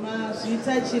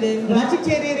 Mazvita chiremba,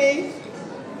 ngatiteererei.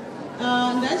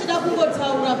 ndachida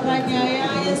kungotaura panyaya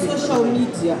yesocial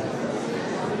media.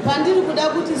 Pandiri kuda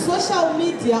kuti social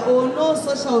media or no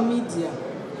social media,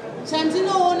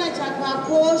 chandinoona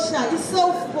chakakosha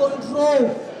iself control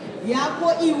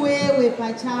yako iwewe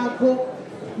pachako,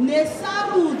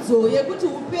 nesarudzo yekuti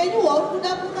upenyu hwauri kuda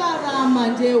kurarama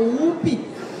ndehupi.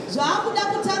 Zvaakuda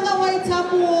kutanga waita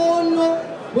muono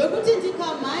wekuti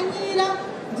ndikamhanyira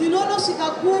ndinonosvika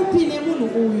kupi nemunhu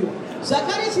uyu.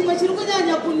 Zvakare chimwe chiri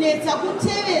kunyanya kunetsa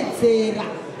kutevedzera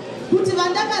kuti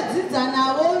vandakadzidza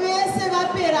navo vese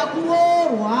vapera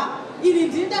kuroorwa, ini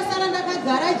ndindasara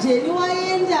ndakagara, Jeni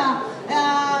waenda,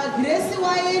 Grace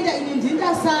waenda, ini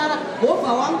ndindasara,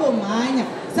 wobva wangomhanya.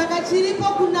 Saka chiripo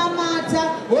kunamata,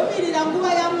 womirira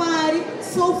nguva yaMwari,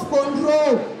 self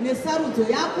control nesarudzo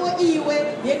yako iwe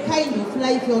yekind of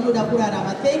life yaunoda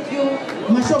kurarama. Thank you.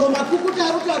 Mashoko makukuta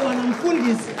ari kutaurwa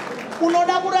namufundisi.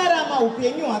 Unoda kurarama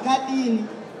upenyu hwakadini?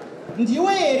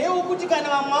 Ndiwe here wokuti kana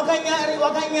vamwe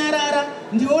wakanyarara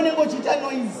ndiwe unenge uchiita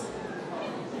noise?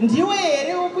 Ndiwe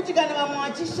here wokuti kana vamwe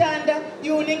vachishanda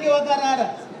iwe unenge wakarara?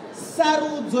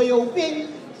 Sarudzo youpenyu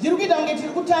zviri kuita kunge tiri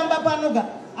kutamba panoga,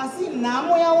 asi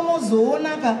nhamo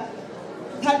yaunozoonaka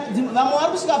vamwe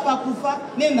vari kusvika pakufa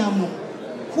nenhamo.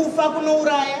 Kufa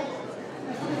kunouraya.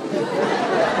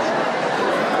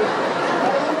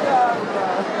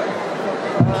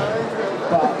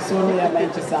 Pamusoro yaMai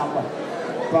Chisamba,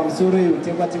 pamusoro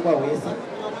yeutekwa-tekwa hwese,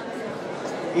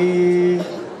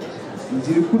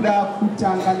 ndiri kuda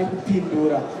kutanga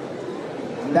nekupindura.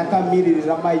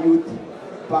 Ndakamiririra mayouth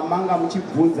pamanga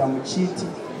muchibvunza muchiti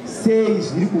sei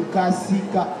zviri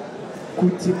kukasika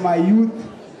kuti mayouth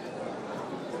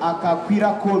akakwira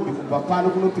kombi kubva pano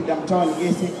kunopinda mutauni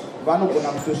ese vanogona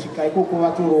kutosvika ikoko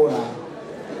vatoroora.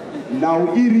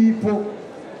 Nhau iripo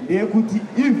ndeyekuti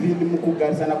even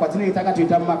mukugarisana kwatinenge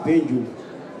takatoita mumabhenju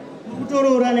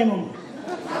kutoroora nemunhu.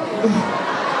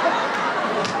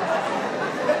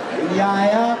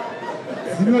 nyaya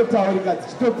dzinotaurika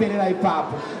dzichitoperera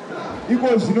ipapo.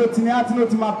 Iko zvino tine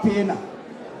atinoti mapena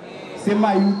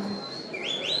semayouth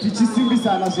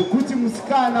tichisimbisana zvekuti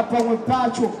musikana pamwe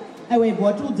pacho aiwa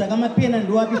watiudza kamapena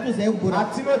ndowapi tozaigura.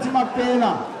 atinoti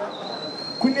mapena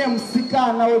kune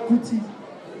musikana wekuti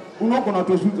unogona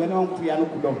kutozviudzwa nevanhu kuti uyu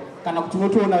anokudawo, kana kuti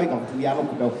unotoona wega kuti uyu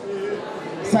anokudawo.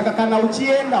 Saka kana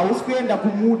uchienda hausi kuenda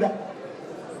kumuda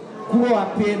kurova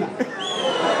pena.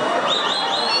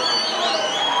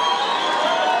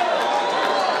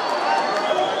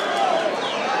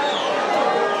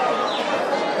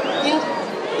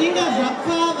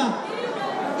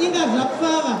 inga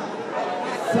zvakufava.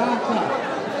 Saka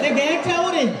regai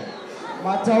taure.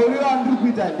 matauriro andiri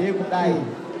kuita ndekudai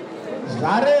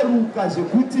zvareruka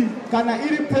zvekuti kana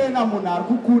iri pena munhu ari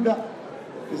kukuda,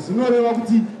 zvinoreva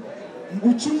kuti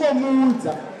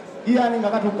uchingomuudza iye anenge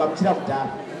akatogamuchira kudhara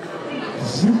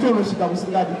zviri kutonosvika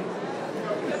kusingadi.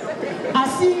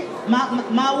 asi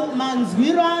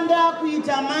manzwiro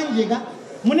andakuita manje ka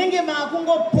munenge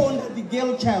makungoponda the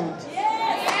girl child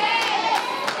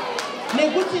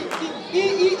nekuti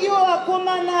ivo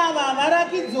vakomana ava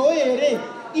varakidzowo here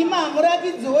ima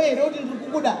hamurakidzowo here kuti ndiri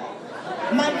kukuda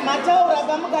mataura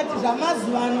kamukati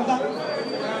zvamazuva ano ka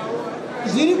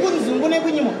zviri kunzungu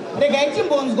nekunyimo regai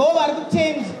timbonzwawo vari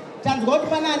kutendi tanzwa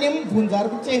kuti pana ane mubvunzo ari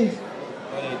kutendi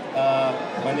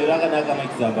manero akanaka Mai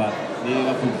Chisamba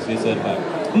nevafundisi vese vari pano.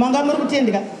 manga muri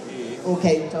kutendeka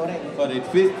okay taurai. Alright,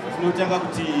 first tinotanga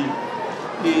kuti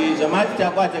zvamati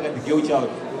takwataka the girl child,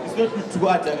 it's not kuti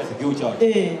tikwataka the girl child,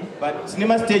 but tine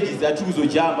mastages atiri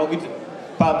kuzojamba kuti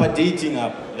padating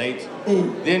up, right?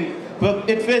 Then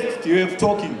at first you have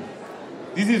talking.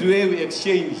 This is where we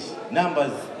exchange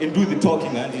numbers and do the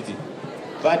talking, handiti.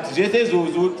 But zvese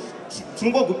izvozvo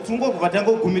tinongobva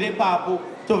tangogumira ipapo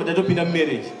tobva tatopinda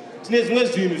mumarriage. Tine zvimwe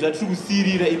zvinhu zvatiri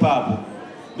kusirira ipapo,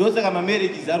 ndosaka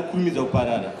mamarriages ari kukurumidza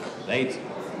kuparara, right?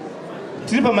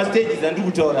 Tiri pamastages andiri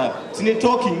kutaura, tine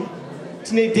talking,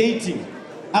 tine dating.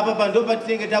 Apa pando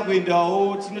patinenge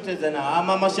takuendawo tinotadzana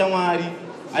hama mashamwari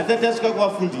asati tasvika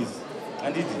kuvafundisi,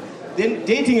 handiti. Then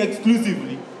dating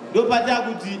exclusively ndopata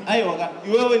kuti aiwa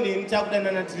iwewe neni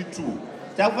takudanana tiri 2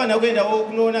 takufanira kuendawo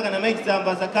kunoona kana Mai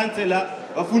Chisamba sacancela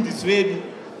vafundisi vedu,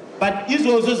 but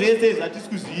izvozvo zvese zvatisi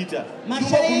kuzviita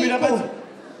tinokumira pasi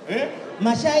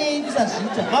mashayei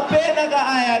kusazviita mapena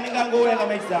kaaya anenge angouya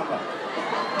kaMai Chisamba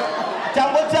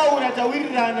tangotaura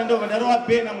tawirirana ndobva ndarova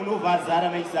pena munobva azara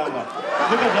Mai Chisamba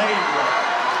zvinenge zvaendwa.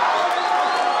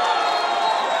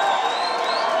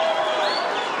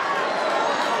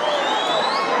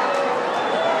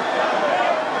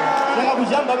 Saka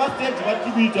kuzhamba pastage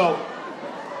vatiri kuitawo.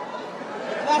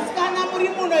 vasikana muri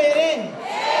muno here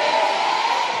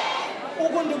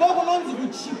uku ndiko kunonzi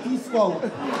kuchipiswa uku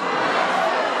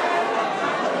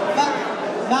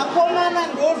vakomana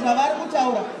ndo zvavari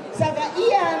kutaura. Saka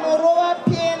iye anorova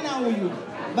pena uyu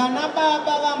vana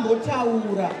baba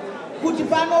vambotaura kuti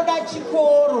panoda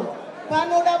chikoro,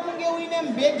 panoda kunge uine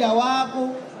mubhedha wako,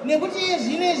 nekuti iye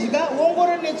zvinezvi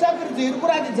ongoro netsvakirudzo iri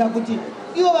kuratidza kuti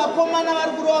ivo vakomana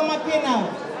vari kurova mapena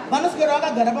vanoswera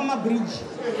vakagara pamabhiriji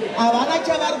havana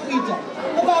chavari kuita.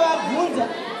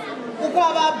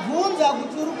 Ukavabvunza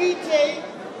kuti uri kuitei,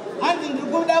 hanzi ndiri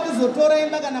kuda kuzotora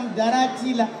imba kana mudhara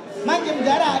atila. Manje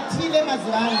mudhara atile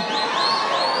mazuva ano,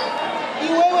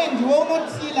 iwewe ndiwe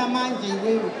unotila manje.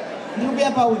 Iwewe ndiri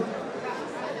kuya pauyu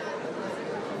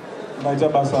Maita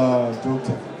basa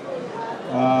doctor.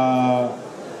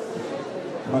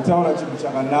 Mataura chinhu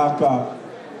chakanaka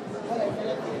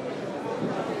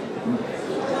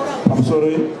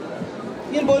pamusoro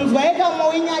imbonzwai kamwe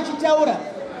wenyu achitaura,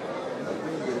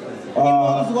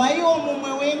 imbonzwaiwo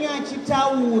mumwe wenyu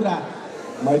achitaura.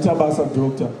 Maita basa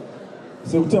doctor.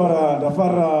 Sekutaura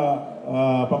ndafarira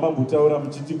pamambotaura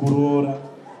muchiti kuroora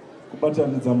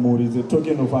kubatanidza mhuri is a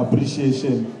token of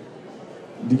appreciation.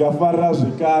 Ndikafarira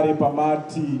zvekare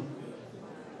pamati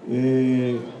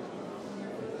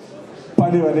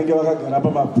pane vanenge vakagara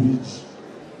pamabridge,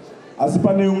 asi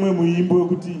pane umwe muimbo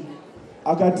wekuti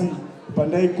akati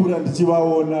pandaikura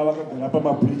ndichivaona vakagara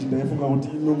pamabridge ndaifunga kuti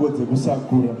inungo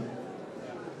dzekusakura,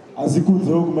 asi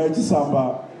kunzewo kuMai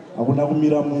Chisamba hakuna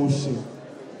kumira mushe.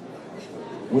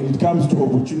 When it comes to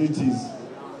opportunities,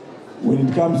 when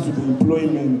it comes to the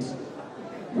employment,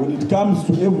 when it comes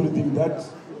to everything that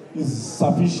is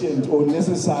sufficient or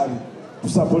necessary to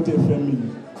support a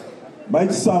family, Mai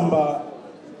Chisamba,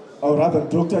 or rather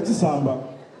Dr. Chisamba,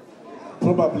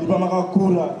 probably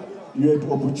pamakakura you had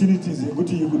opportunities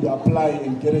you could apply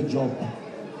and get a job.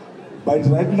 But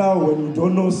right now, when you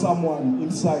don't know someone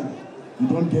inside, you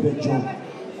don't get a job.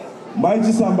 Mai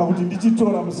Chisamba kuti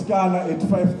ndichitora musikana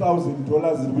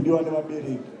 $85,000 zirikudiwa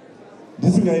nemabereki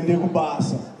ndisingaende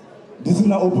kubasa,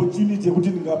 ndisina opportunity yekuti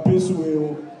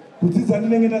ndingapesuwewo kudzidza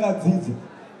ndinenge ndakadzidza.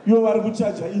 Ivo vari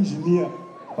kuchaja engineer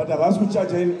but havasi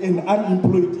kuchaja an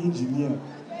unemployed engineer.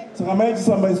 Saka Mai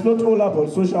Chisamba, it's not all about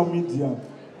social media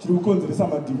chiri kukonzeresa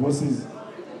madivorces,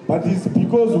 but it's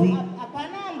because we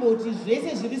hapana amboti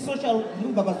zvese zviri social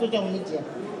zvinobva pasocial media,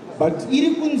 but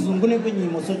iri kunzungu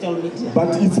nekwenyimo social media,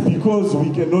 but it's because we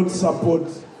cannot support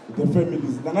the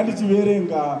families. Ndanga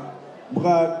ndichiverenga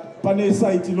pane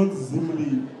site inonzi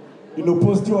Zimli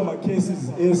inopostiwa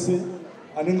macases ese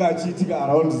anenge achiitika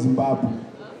around Zimbabwe.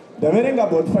 Ndaverenga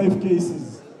about 5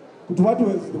 cases kuti what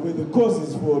were the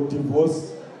causes for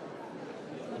divorce.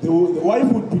 The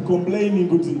wife would be complaining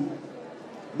kuti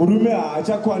murume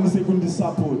haachakwanise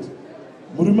kundisupport,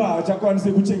 murume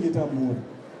haachakwanise kuchengeta mhuri.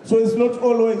 So it's not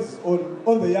always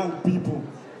on the young people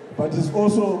but it's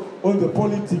also on the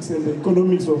politics and the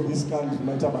economics of this country,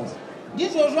 Mai Chisamba.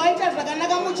 Ndizvo zvaita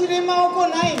zvakanaka muchiri maoko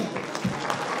nai.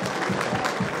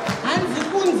 Hanzi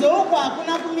kunze uko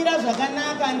hakuna kumira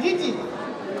zvakanaka, nditi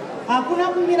hakuna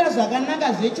kumira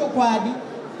zvakanaka zvechokwadi.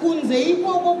 Kunze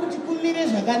ikoko kuti kumire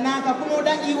zvakanaka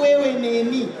kunoda iwewe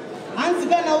nemi. Hanzi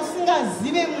kana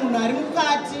usingazive munhu ari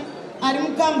mukati, ari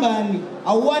mukambani,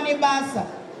 hauwane basa.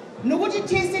 Nokuti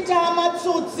tese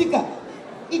tamatsotsika.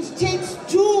 It takes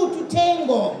two to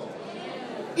tango.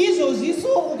 Izvo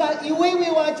zviso iwewe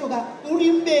wacho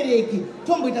uri mubereki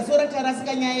tomboita sora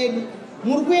tarasika nyaya yedu.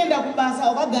 Muri kuenda kubasa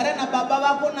wakagara nababa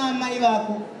vako namai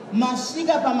vako,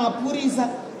 masvika pamapurisa,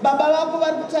 baba vako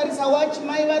vari kutarisa wachi,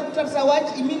 mai vari kutarisa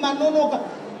wachi, imi manonoka.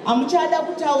 Hamuchada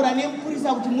kutaura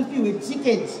nemupurisa kuti mupiwe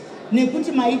tiketi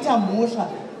nekuti maita mhosva.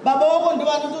 Baba vako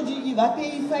ndovanototi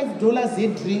vapei $5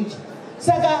 zedrink.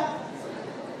 Saka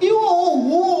iwowo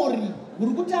huri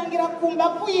huri kutangira kumba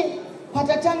kuye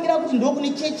patatangira kuti ndokune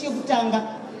chechi yekutanga.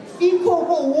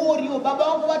 Ikoko huriwo baba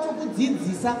vako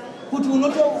vatokudzidzisa kuti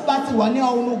unotobatsirwa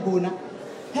newaunogona.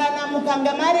 Kana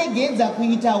mukanga maregedza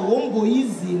kuita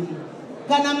homboism,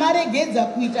 kana maregedza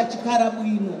kuita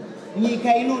chikarabuino,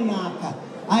 nyika inonaka.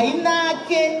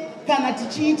 Hainake kana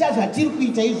tichiita zvatiri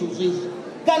kuita izvozvizvi.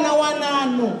 Kana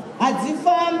wanano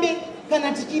hadzifambe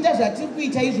kana tichiita zvatiri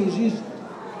kuita izvozvizvi.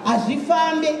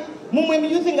 Hazvifambe. Mumwe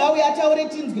muyuthi ngauye ataure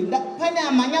tinzwe. Pane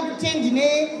amhanya kutendi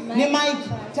nemaiki.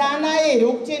 Taana ere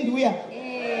wokutendi uya?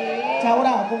 Taura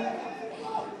hapo.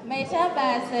 Mai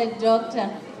Chisamba, Doctor.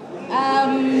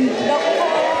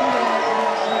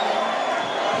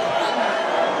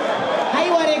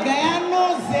 Aiwa rega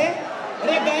yanoze.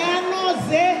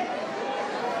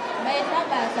 Mai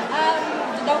Chisamba,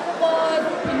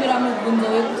 ndakupindura mubvunzo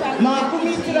wekutanga.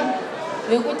 Makumitira.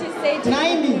 Wekuti state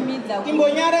naimi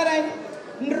imbonyararai.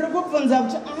 Ndiri kubvunza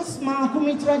kuti asi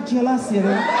makumitira jealousy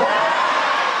here.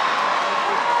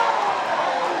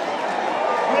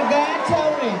 Rega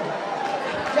yataure.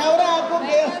 Taura hapo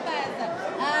girl.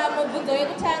 Mubvunzo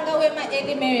wekutanga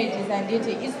wema-early marriages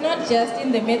handiti, it's not just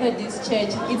in the Methodist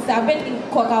Church, it's happening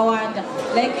kwakawanda.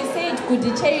 Like you said,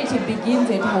 kuti charity begins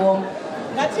at home.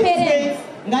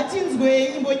 Ngatinzwe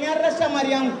imbonyarara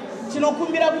shamwari yangu.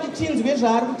 Tinokumbira kuti tinzwe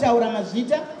zvaari kutaura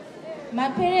mazvita. My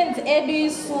parents edu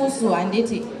isusu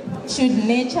handiti should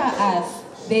nurture us,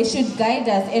 they should guide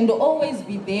us and always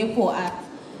be there for us.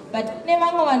 But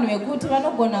nevamwe vanhu vekuti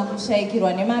vanogona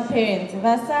kushaikirwa nemaparents,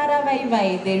 vasara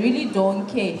vaivai, they really don't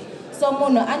care. So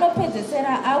munhu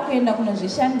anopedzesera akuenda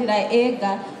kunozvishandira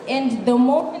ega, and the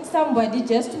moment somebody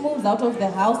just moves out of the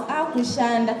house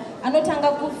akushanda,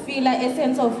 anotanga kufila a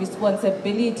sense of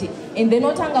responsibility, and then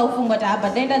otanga kufunga kuti apa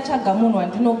daenda tsvaga munhu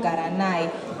wandinogara naye.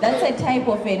 That's a type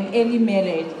of an early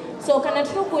marriage. So kana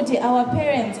tiri kuti our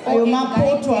parents ayo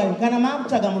mapoto ayo kana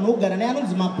makutsvaga munhu wogara naye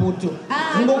anonzi mapoto.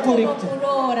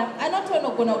 Anotonomuroora,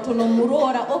 anotonogona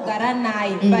kutonomuroora ogara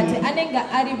naye, but anenge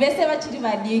ari vese vachiri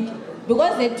vadiki.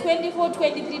 Because at 24,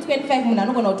 23, 25 munhu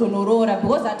anogona kutonoroora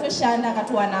because atoshanda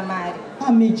akatowana mari.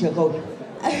 Major God.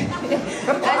 As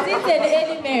it's an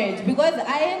early marriage because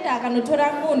aenda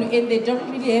akanotora munhu and they don't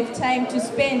really have time to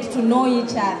spend to know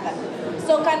each other.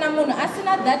 So kana munhu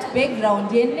asina that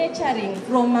background ye nurturing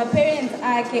from my parents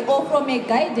ake or from a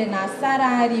guardian asara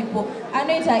aripo,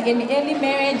 anoita an early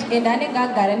marriage and anenge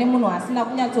agara nemunhu asina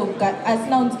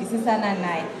kunzwisisana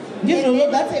naye.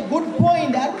 That's a good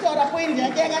point. Ari kutaura point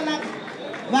yake yakanaka.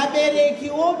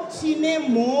 Vaberekiwo tine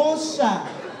mhosva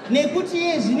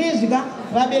nekuti zvinezvi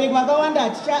vabereki vakawanda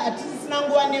hatisisina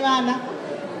nguva nevana.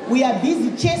 We are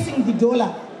busy chasing the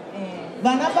dollar.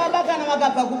 Vana baba kana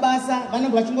vakabva kubasa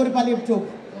vanenge vachingori palaptop.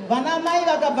 Vana mai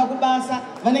vakabva kubasa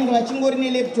vanenge vachingori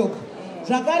nelaptop.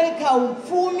 Zvakare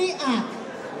kaupfumi aka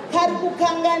kari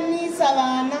kukanganisa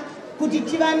vana kuti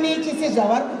tivaneche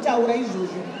sezvavari kutaura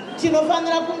izvozvo.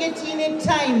 Tinofanira kunge tiine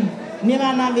time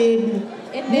nevana vedu.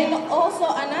 And then also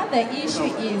another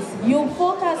issue is you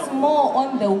focus more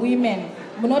on the women.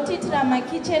 Munotitira my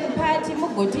kitchen party,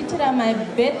 mugotitira my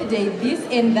birthday, this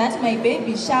and that, my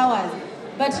baby showers.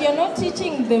 But you're not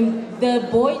teaching the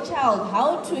boy child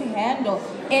how to handle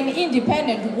an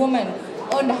independent woman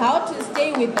on how to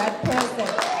stay with that person.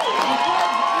 Because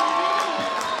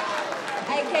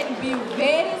I can be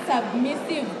very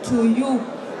submissive to you,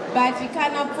 but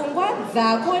kana pfungwa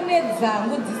dzako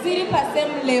nedzangu dzisiri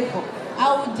pasame level,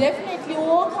 I will definitely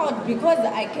walk out because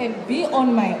I can be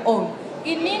on my own.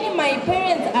 Inini, my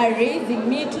parents are raising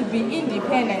me to be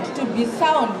independent, to be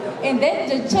sound, and then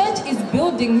the church is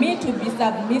building me to be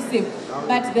submissive.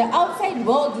 But the outside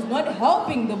world is not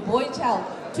helping the boy child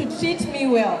to treat me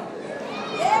well.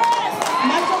 Yes!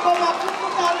 Machoko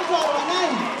makuru ari kutaura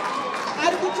nai.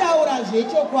 Ari kutaura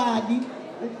zvechokwadi.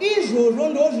 izvozvo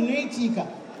ndo zvinoitika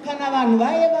kana vanhu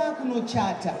vaiva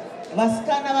kunochata.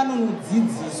 Vasikana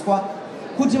vanonodzidziswa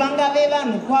kuti vangave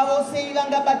vanhu kwavo sei,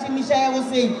 vangabate misha yavo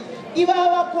sei. Ivava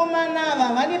vakomana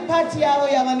ava vane pati yavo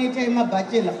yavanoita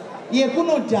yemabhachela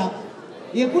yekunodhaka,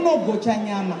 yekunogocha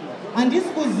nyama. Handisi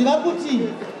kuziva kuti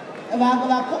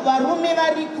varume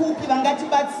vari kupi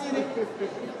vangatibatsire.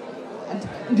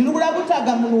 Ndiri kuda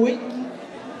kutsvaga munhu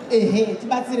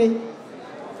tibatsirei.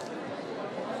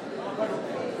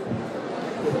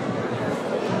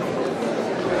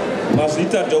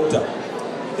 Mazvita doctor.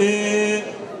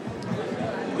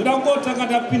 Ndoda kutanga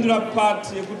ndapindura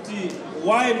part yekuti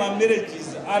why my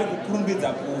marriages are kukurumbidza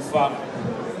kufa.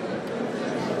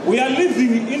 We are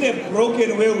living in a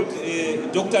broken world,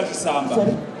 Dr. Chisamba.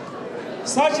 Sorry?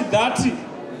 Such that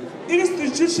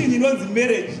institution inonzi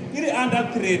marriage is under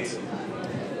threat.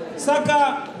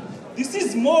 Saka, this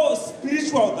is more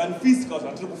spiritual than physical.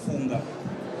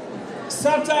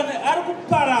 Satan ari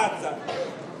kuparadza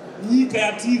nyika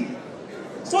yatiri.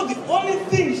 So the only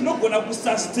thing chinogona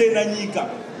kusustain nyika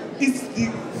is the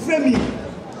family.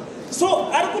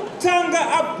 So ari kutanga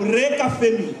a break a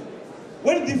family.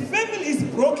 When the family is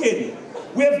broken,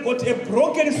 we have got a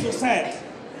broken society.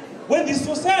 When the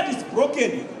society is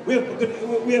broken, we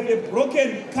have a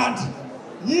broken country.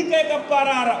 Nyika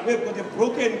ikaparara, we have got a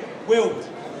broken world.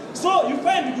 So you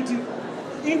find that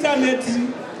internet,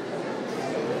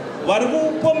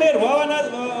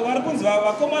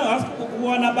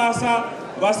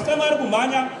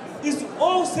 is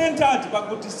all centered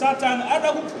by Satan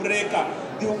break.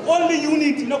 The only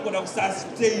unit not going to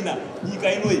sustain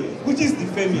which is the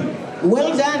family.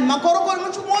 Well done.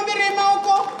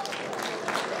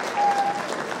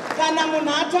 Kana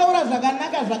munhu ataura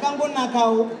zvakanaka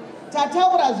zvakangonakawo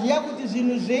tataura zviya kuti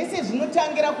zvinhu zvese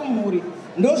zvinotangira kumhuri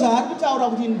ndo zvaari kutaura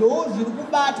kuti ndo zviri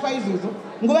kubatwa izvozvo.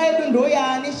 Nguva yedu ndo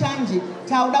yaane shanje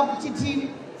tauda kuti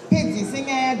tipedzise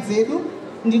nyaya dzedu.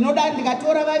 Ndinoda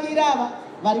ndikatora vaviri ava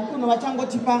vari kuno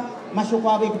vachangotipa mashoko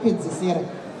avo ekupedzisira.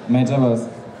 Maitabasa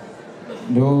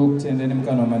ndo kutenda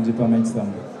nemukana wamandipa Mai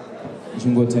Chisamba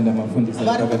chingotenda mafundisi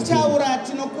vari kutaura.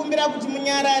 Tinokumbira kuti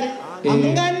munyarare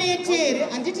hamunganeti here.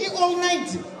 Handiti all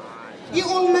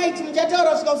night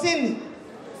muchataura kusvika useni.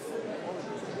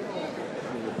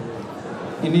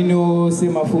 inino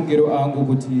semafungiro angu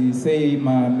kuti sei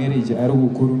mamarriage ari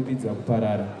kukurumbidza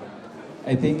kuparara.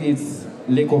 I think it's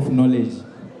lack of knowledge.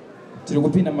 Tiri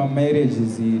kupinda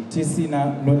mamarriages tisina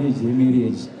knowledge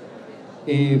yemarriage.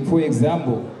 For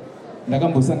example,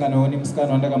 ndakambosanganawo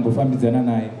nemusikana wandakambofambidzana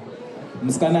naye.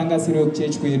 Musikana anga asiri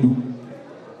wekuchechi kwedu,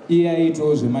 iye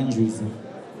aitawo zvemanjuzi.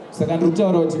 Saka ndiri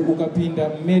kutaura kuti ukapinda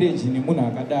marriage nemunhu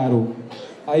akadaro,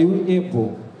 are you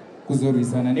able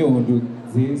kuzorwisana nehondo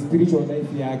dzespiritual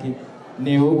life yake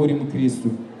newe uri mukristu?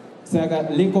 Saka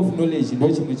lack of knowledge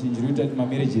ndo chimwe chinhu chiri kuita kuti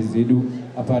mamarriages edu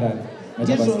aparare.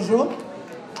 Ndizvozvo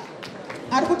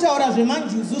ari kutaura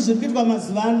zvemanjuzi zviri kuitwa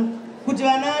mazuva ano kuti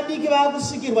vana vadiki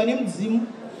vaakusvikirwa nemudzimu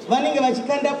vanenge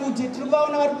vachikanda bute. Tiri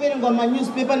kuvaona vari kuverengwa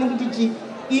manewspaper nekuti chi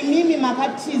imimi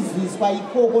makatiziswa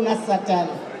ikoko naSatani.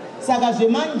 Saka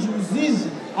zvemanjuzi izvi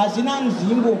hazvina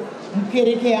nzvimbo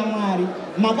mukereke yaMwari.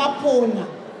 Makapona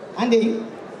handei.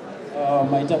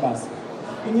 Maita basa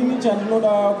inini chandinoda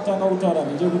kutanga kutaura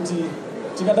ndechekuti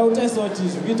tikada kutaisa kuti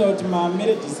zviri kuita kuti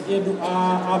mamarriages edu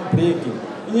abreke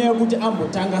inyaya yekuti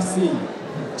ambotanga sei.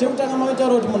 Chekutanga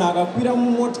maitaura kuti munhu akakwira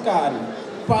mumotikari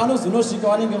paanozonosvika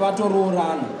vanenge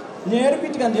vatoroorana. Nyaya iri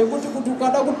kuitika ndeyekuti kuti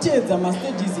ukada kuteedza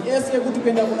mastages ese ekuti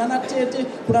kuenda kunana tete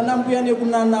kunana mbuya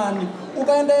nekunanani,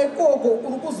 ukaenda ikoko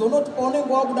uri kuzonoti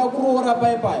paunenge wakuda kuroora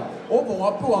paya wobva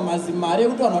wapiwa mazimari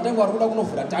ekuti vanhu vatanga vari kuda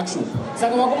kunovhura takshop.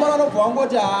 Saka vakomana vanobva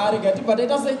vangoti rega tibva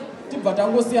taita sei, tibva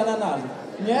tangosiyana nazvo.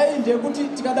 Nyaya iyi ndeyekuti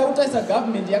tikada kutaisa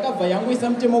government yakabva yangoisa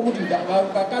mutemo wekuti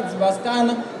vakadzi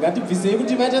vasikana ngatibvisei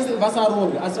kuti vaite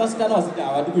vasaroorwe, asi vasikana vaziti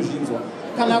havadi kuzvinzwa.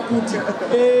 Kana kuti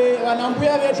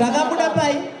vanambuya vedu zvakabuda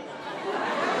pai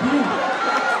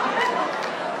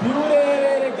biru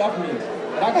regovernment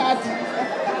rakati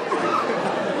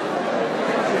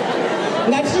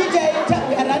ngatichiitai,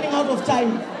 we are running out of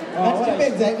time.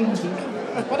 Ngatipedza izvi.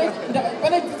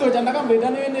 Pane chidzidzo chandakamboita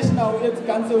nevenational aids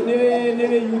council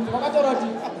neveyouth vakataura kuti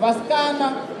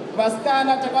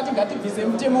vasikana takati ngatibvise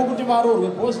mutemo wekuti varoorwe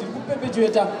because zviri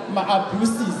kupepetuata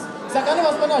maabuses. Saka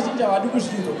nevasikana vazhinji havadi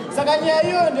kuzvinzwa. Saka nyaya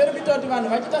iyoyo ndeyori kuita kuti vanhu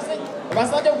vachiita sei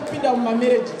vasade kupinda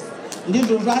mumamarriages.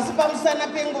 Ndizvozvo, asi pamusana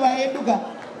penguva yeduka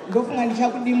ndofunga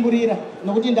ndichakudimburira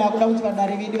nokuti ndakuda kuti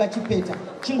vadare vedu vachipeta.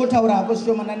 Chingotaura hako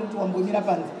zvishomanana kuti wambomira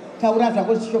panze. Taura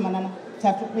zvako zvishomanana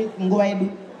tatupe nguva yedu.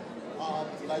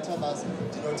 Maita basa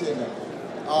tinotenda.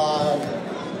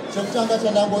 chekutanga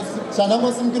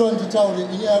chandangosimbikirawo nditaure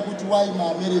inyaya yekuti why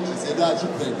mamarriages edu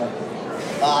achibreka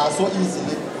so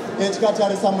easily.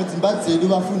 Tikatarisa mudzimba dzedu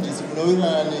vafundisi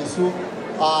munowirirana nesu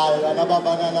vana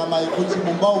baba nana mai kuti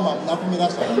mumba umu hamuna kumira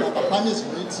zvakanaka, pane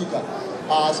zvinoitika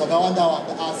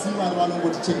zvakawanda-wanda, asi Mwari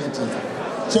vanongotichengetedza.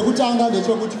 Chekutanga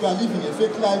ndechekuti we are living a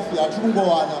fake life yatiri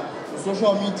kungowana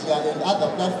social media and other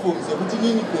platforms yekuti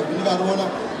nini bebi ndikariona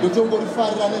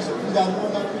ndotongorifarira nezvekuti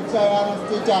ndariona kutsayana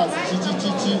status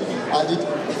chichichichi and it.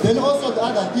 Then also the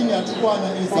other thing yatikuwana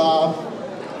is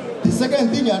the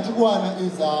second thing yatikuwana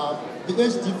is the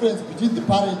age difference between the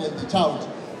parent and the child.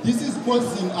 This is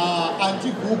causing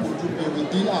anti-Google to be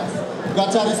within us.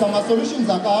 Ukatarisa masolutions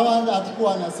akawanda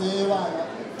atikuwana sevana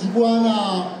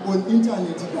tikuwana on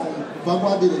internet kubva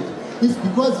kuvabereki. It's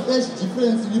because age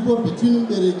difference ilipo between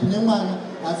mubereki nemwana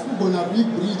asi kugona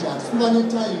kuibridge, hatisi kuva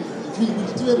netime between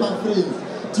kuti tive mafriends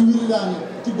tiwirirane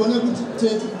tigone kuti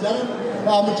tete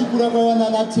kudhara muchikura kwaiwana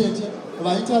natete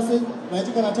vaita sei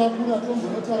vaiti kana takura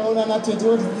tombonotaraona natete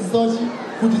votidzisachi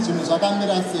kuti zvinhu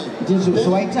zvakamira sei ndizvo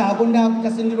zvaita hako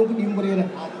ndakuita sendinokudimburira.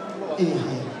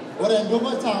 Alright,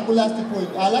 ndokotangu last point.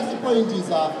 Our last point is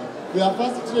we are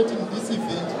first treating this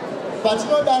event, but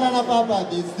papa,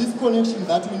 there's this connection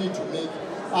that we need to make.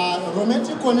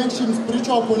 Romantic connection,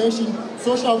 spiritual connection,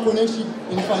 social connection,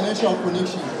 and financial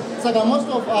connection. So most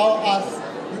of us,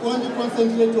 we only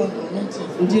concentrate on romantic.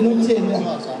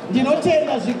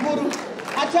 Ndinotenda zvikuru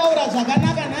ataura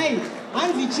zvakanaka nai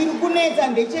hanzi chiri kunetsa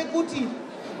ndechekuti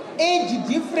age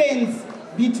difference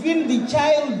between the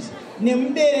child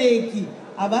nemubereki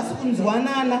havasi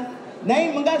kunzwanana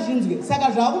nai mungazvinzwe.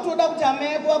 Saka zvakutoda kuti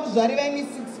amai ako vakuzvarei vaine 6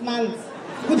 months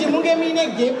kuti munge muine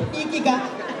gap diki ka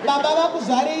baba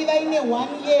vakuzvarei vaine 1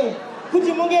 year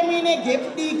kuti munge muine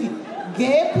gap diki.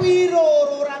 Gap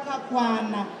iroro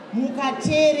rakakwana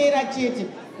mukateerera chete.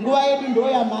 Nguva yedu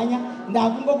ndoyamhanya,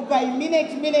 ndakungokupai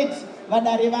minute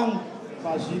vadare vangu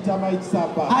mazvita Mai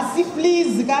Chisamba. Asi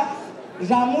please ka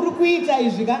zvamuri kuita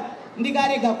izvi ka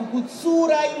ndikarega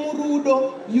kukutsurai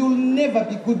murudo, you'll never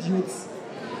be good youths.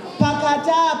 Pakati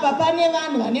apa pane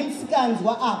vanhu vane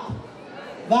musikanzwa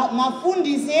apa,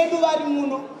 mafundisi edu vari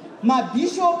muno,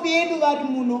 mabhishopu edu vari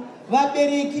muno,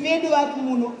 vabereki vedu vari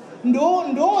muno. Ndo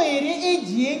here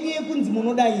age yenyu yekunzi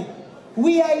munodai.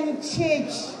 We are in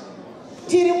church,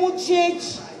 tiri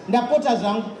muchurch. Ndapota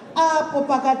zvangu apo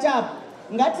pakati apo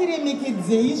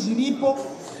ngatiremekedzei zviripo.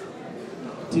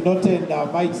 Tinotenda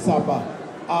Mai Chisamba.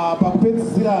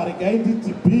 Pakupedzisira regai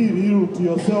nditi be real to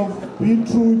yourself, be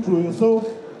true to yourself,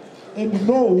 and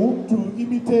know to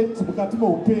imitate mukati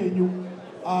meupenyu.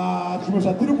 Zvimwe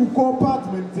zvatiri kukopa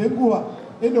dzimwe dzenguva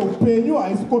ende upenyu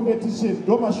haisi competition.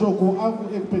 Ndo mashoko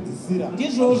angu ekupedzisira.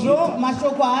 Ndizvozvo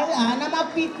mashoko haana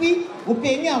makwikwi,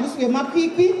 upenyu hahusi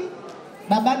hwemakwikwi.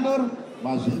 Baba Ndoro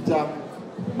mazvita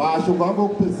mashoko angu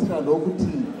ekupedzisira ndokuti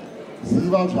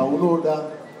ziva zvaunoda,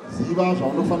 ziva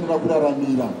zvaunofanira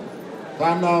kuraramira.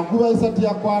 Kana nguva isati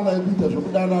yakwana yekuita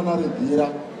zvokudanana regera.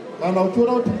 Kana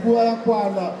uchiona kuti nguva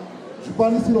yakwana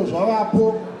zvikwanisiro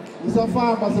zvavapo,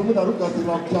 usafamba semunhu ari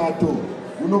kugadzirira muchato,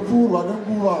 unopfuurwa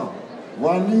nenguva.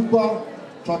 Wanikwa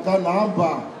tsvaka nhamba,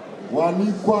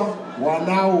 wanikwa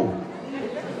wanawo.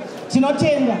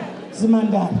 Tinotenda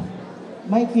Zimandara.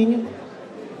 Mike yenyu.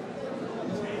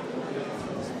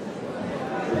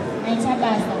 Naita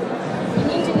basa.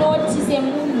 Ini ndinoti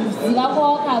semunhu ziva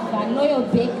kwawakabva, know your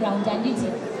background handiti.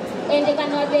 Ende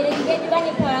kana vabereki vedu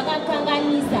vane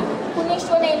pavakakanganisa, kune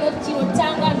shona inoti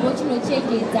chinotanga ndo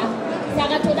chinochenjedza.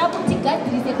 Saka toda kuti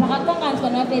gadzirise pakakanganiswa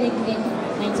navabereki vedu.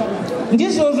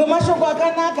 Ndizvozvo mashoko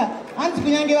akanaka. Hanzi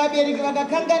kunyange vabereki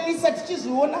vakakanganisa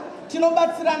tichizviona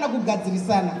tinobatsirana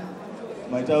kugadzirisana.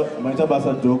 Maita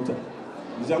basa doctor.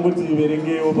 Ndichangoti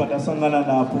iverengewo pandasangana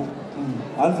napo.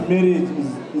 Hanzi marriage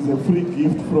is a free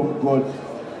gift from God.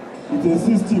 It's a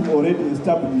system already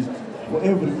established for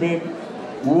every man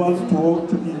who wants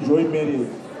to enjoy marriage.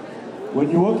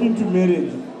 When you walk into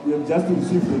marriage, you have just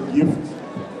received a gift.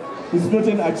 It's not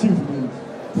an achievement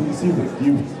to receive a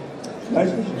gift. Like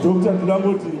Dr.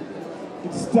 Ndinangoti,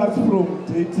 it starts from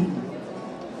dating.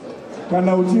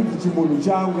 Kana uchinzi chimunhu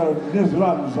changu, kana kuti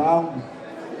nezvivanhu zvangu,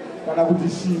 kana kuti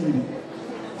shiri.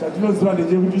 Chatinoziva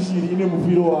ndechekuti shiri ine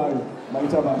mufiro wayo.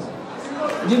 Maita basa.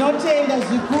 Ndinotenda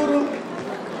zvikuru.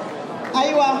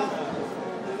 Aiwa,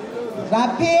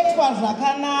 zvapetwa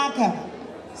zvakanaka.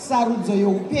 Sarudzo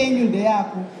youpenyu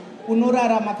ndeyako.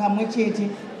 Unorarama kamwe chete.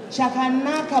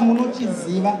 Chakanaka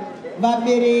munochiziva.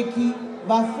 Vabereki,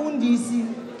 vafundisi,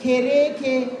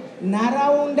 kereke,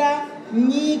 nharaunda,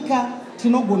 nyika,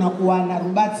 tinogona kuwana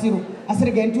rubatsiro. Asi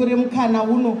regai nditore mukana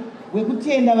uno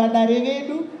wekutenda vadare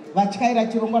vedu vatyaira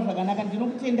chirongwa zvakanaka.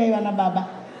 Ndinokutendai vana baba,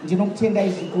 ndinokutendai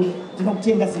zvikuru,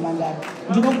 ndinokutenda Simandara,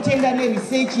 ndinokutenda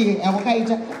neresearch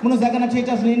yawakaita. Munoziva kana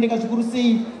toita zvinoendeka zvikuru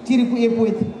sei tiri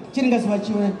kuEpworth, chiringaziva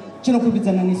chiwe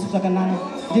chinokwikwidzana nesu zvakanaka.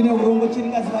 Ndine urongo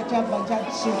chiringaziva chabva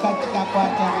chashuka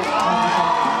chikakwata.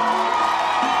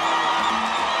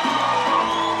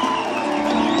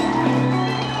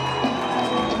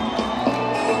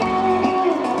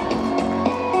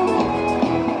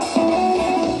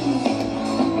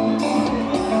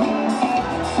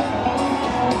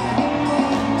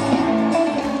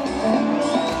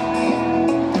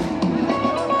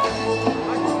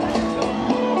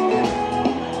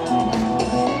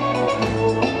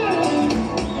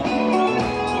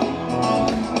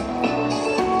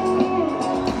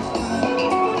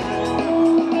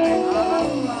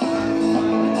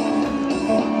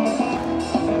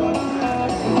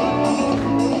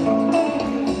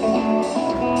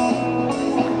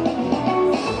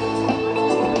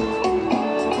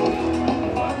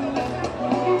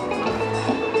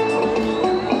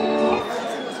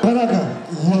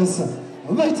 Yes, sir.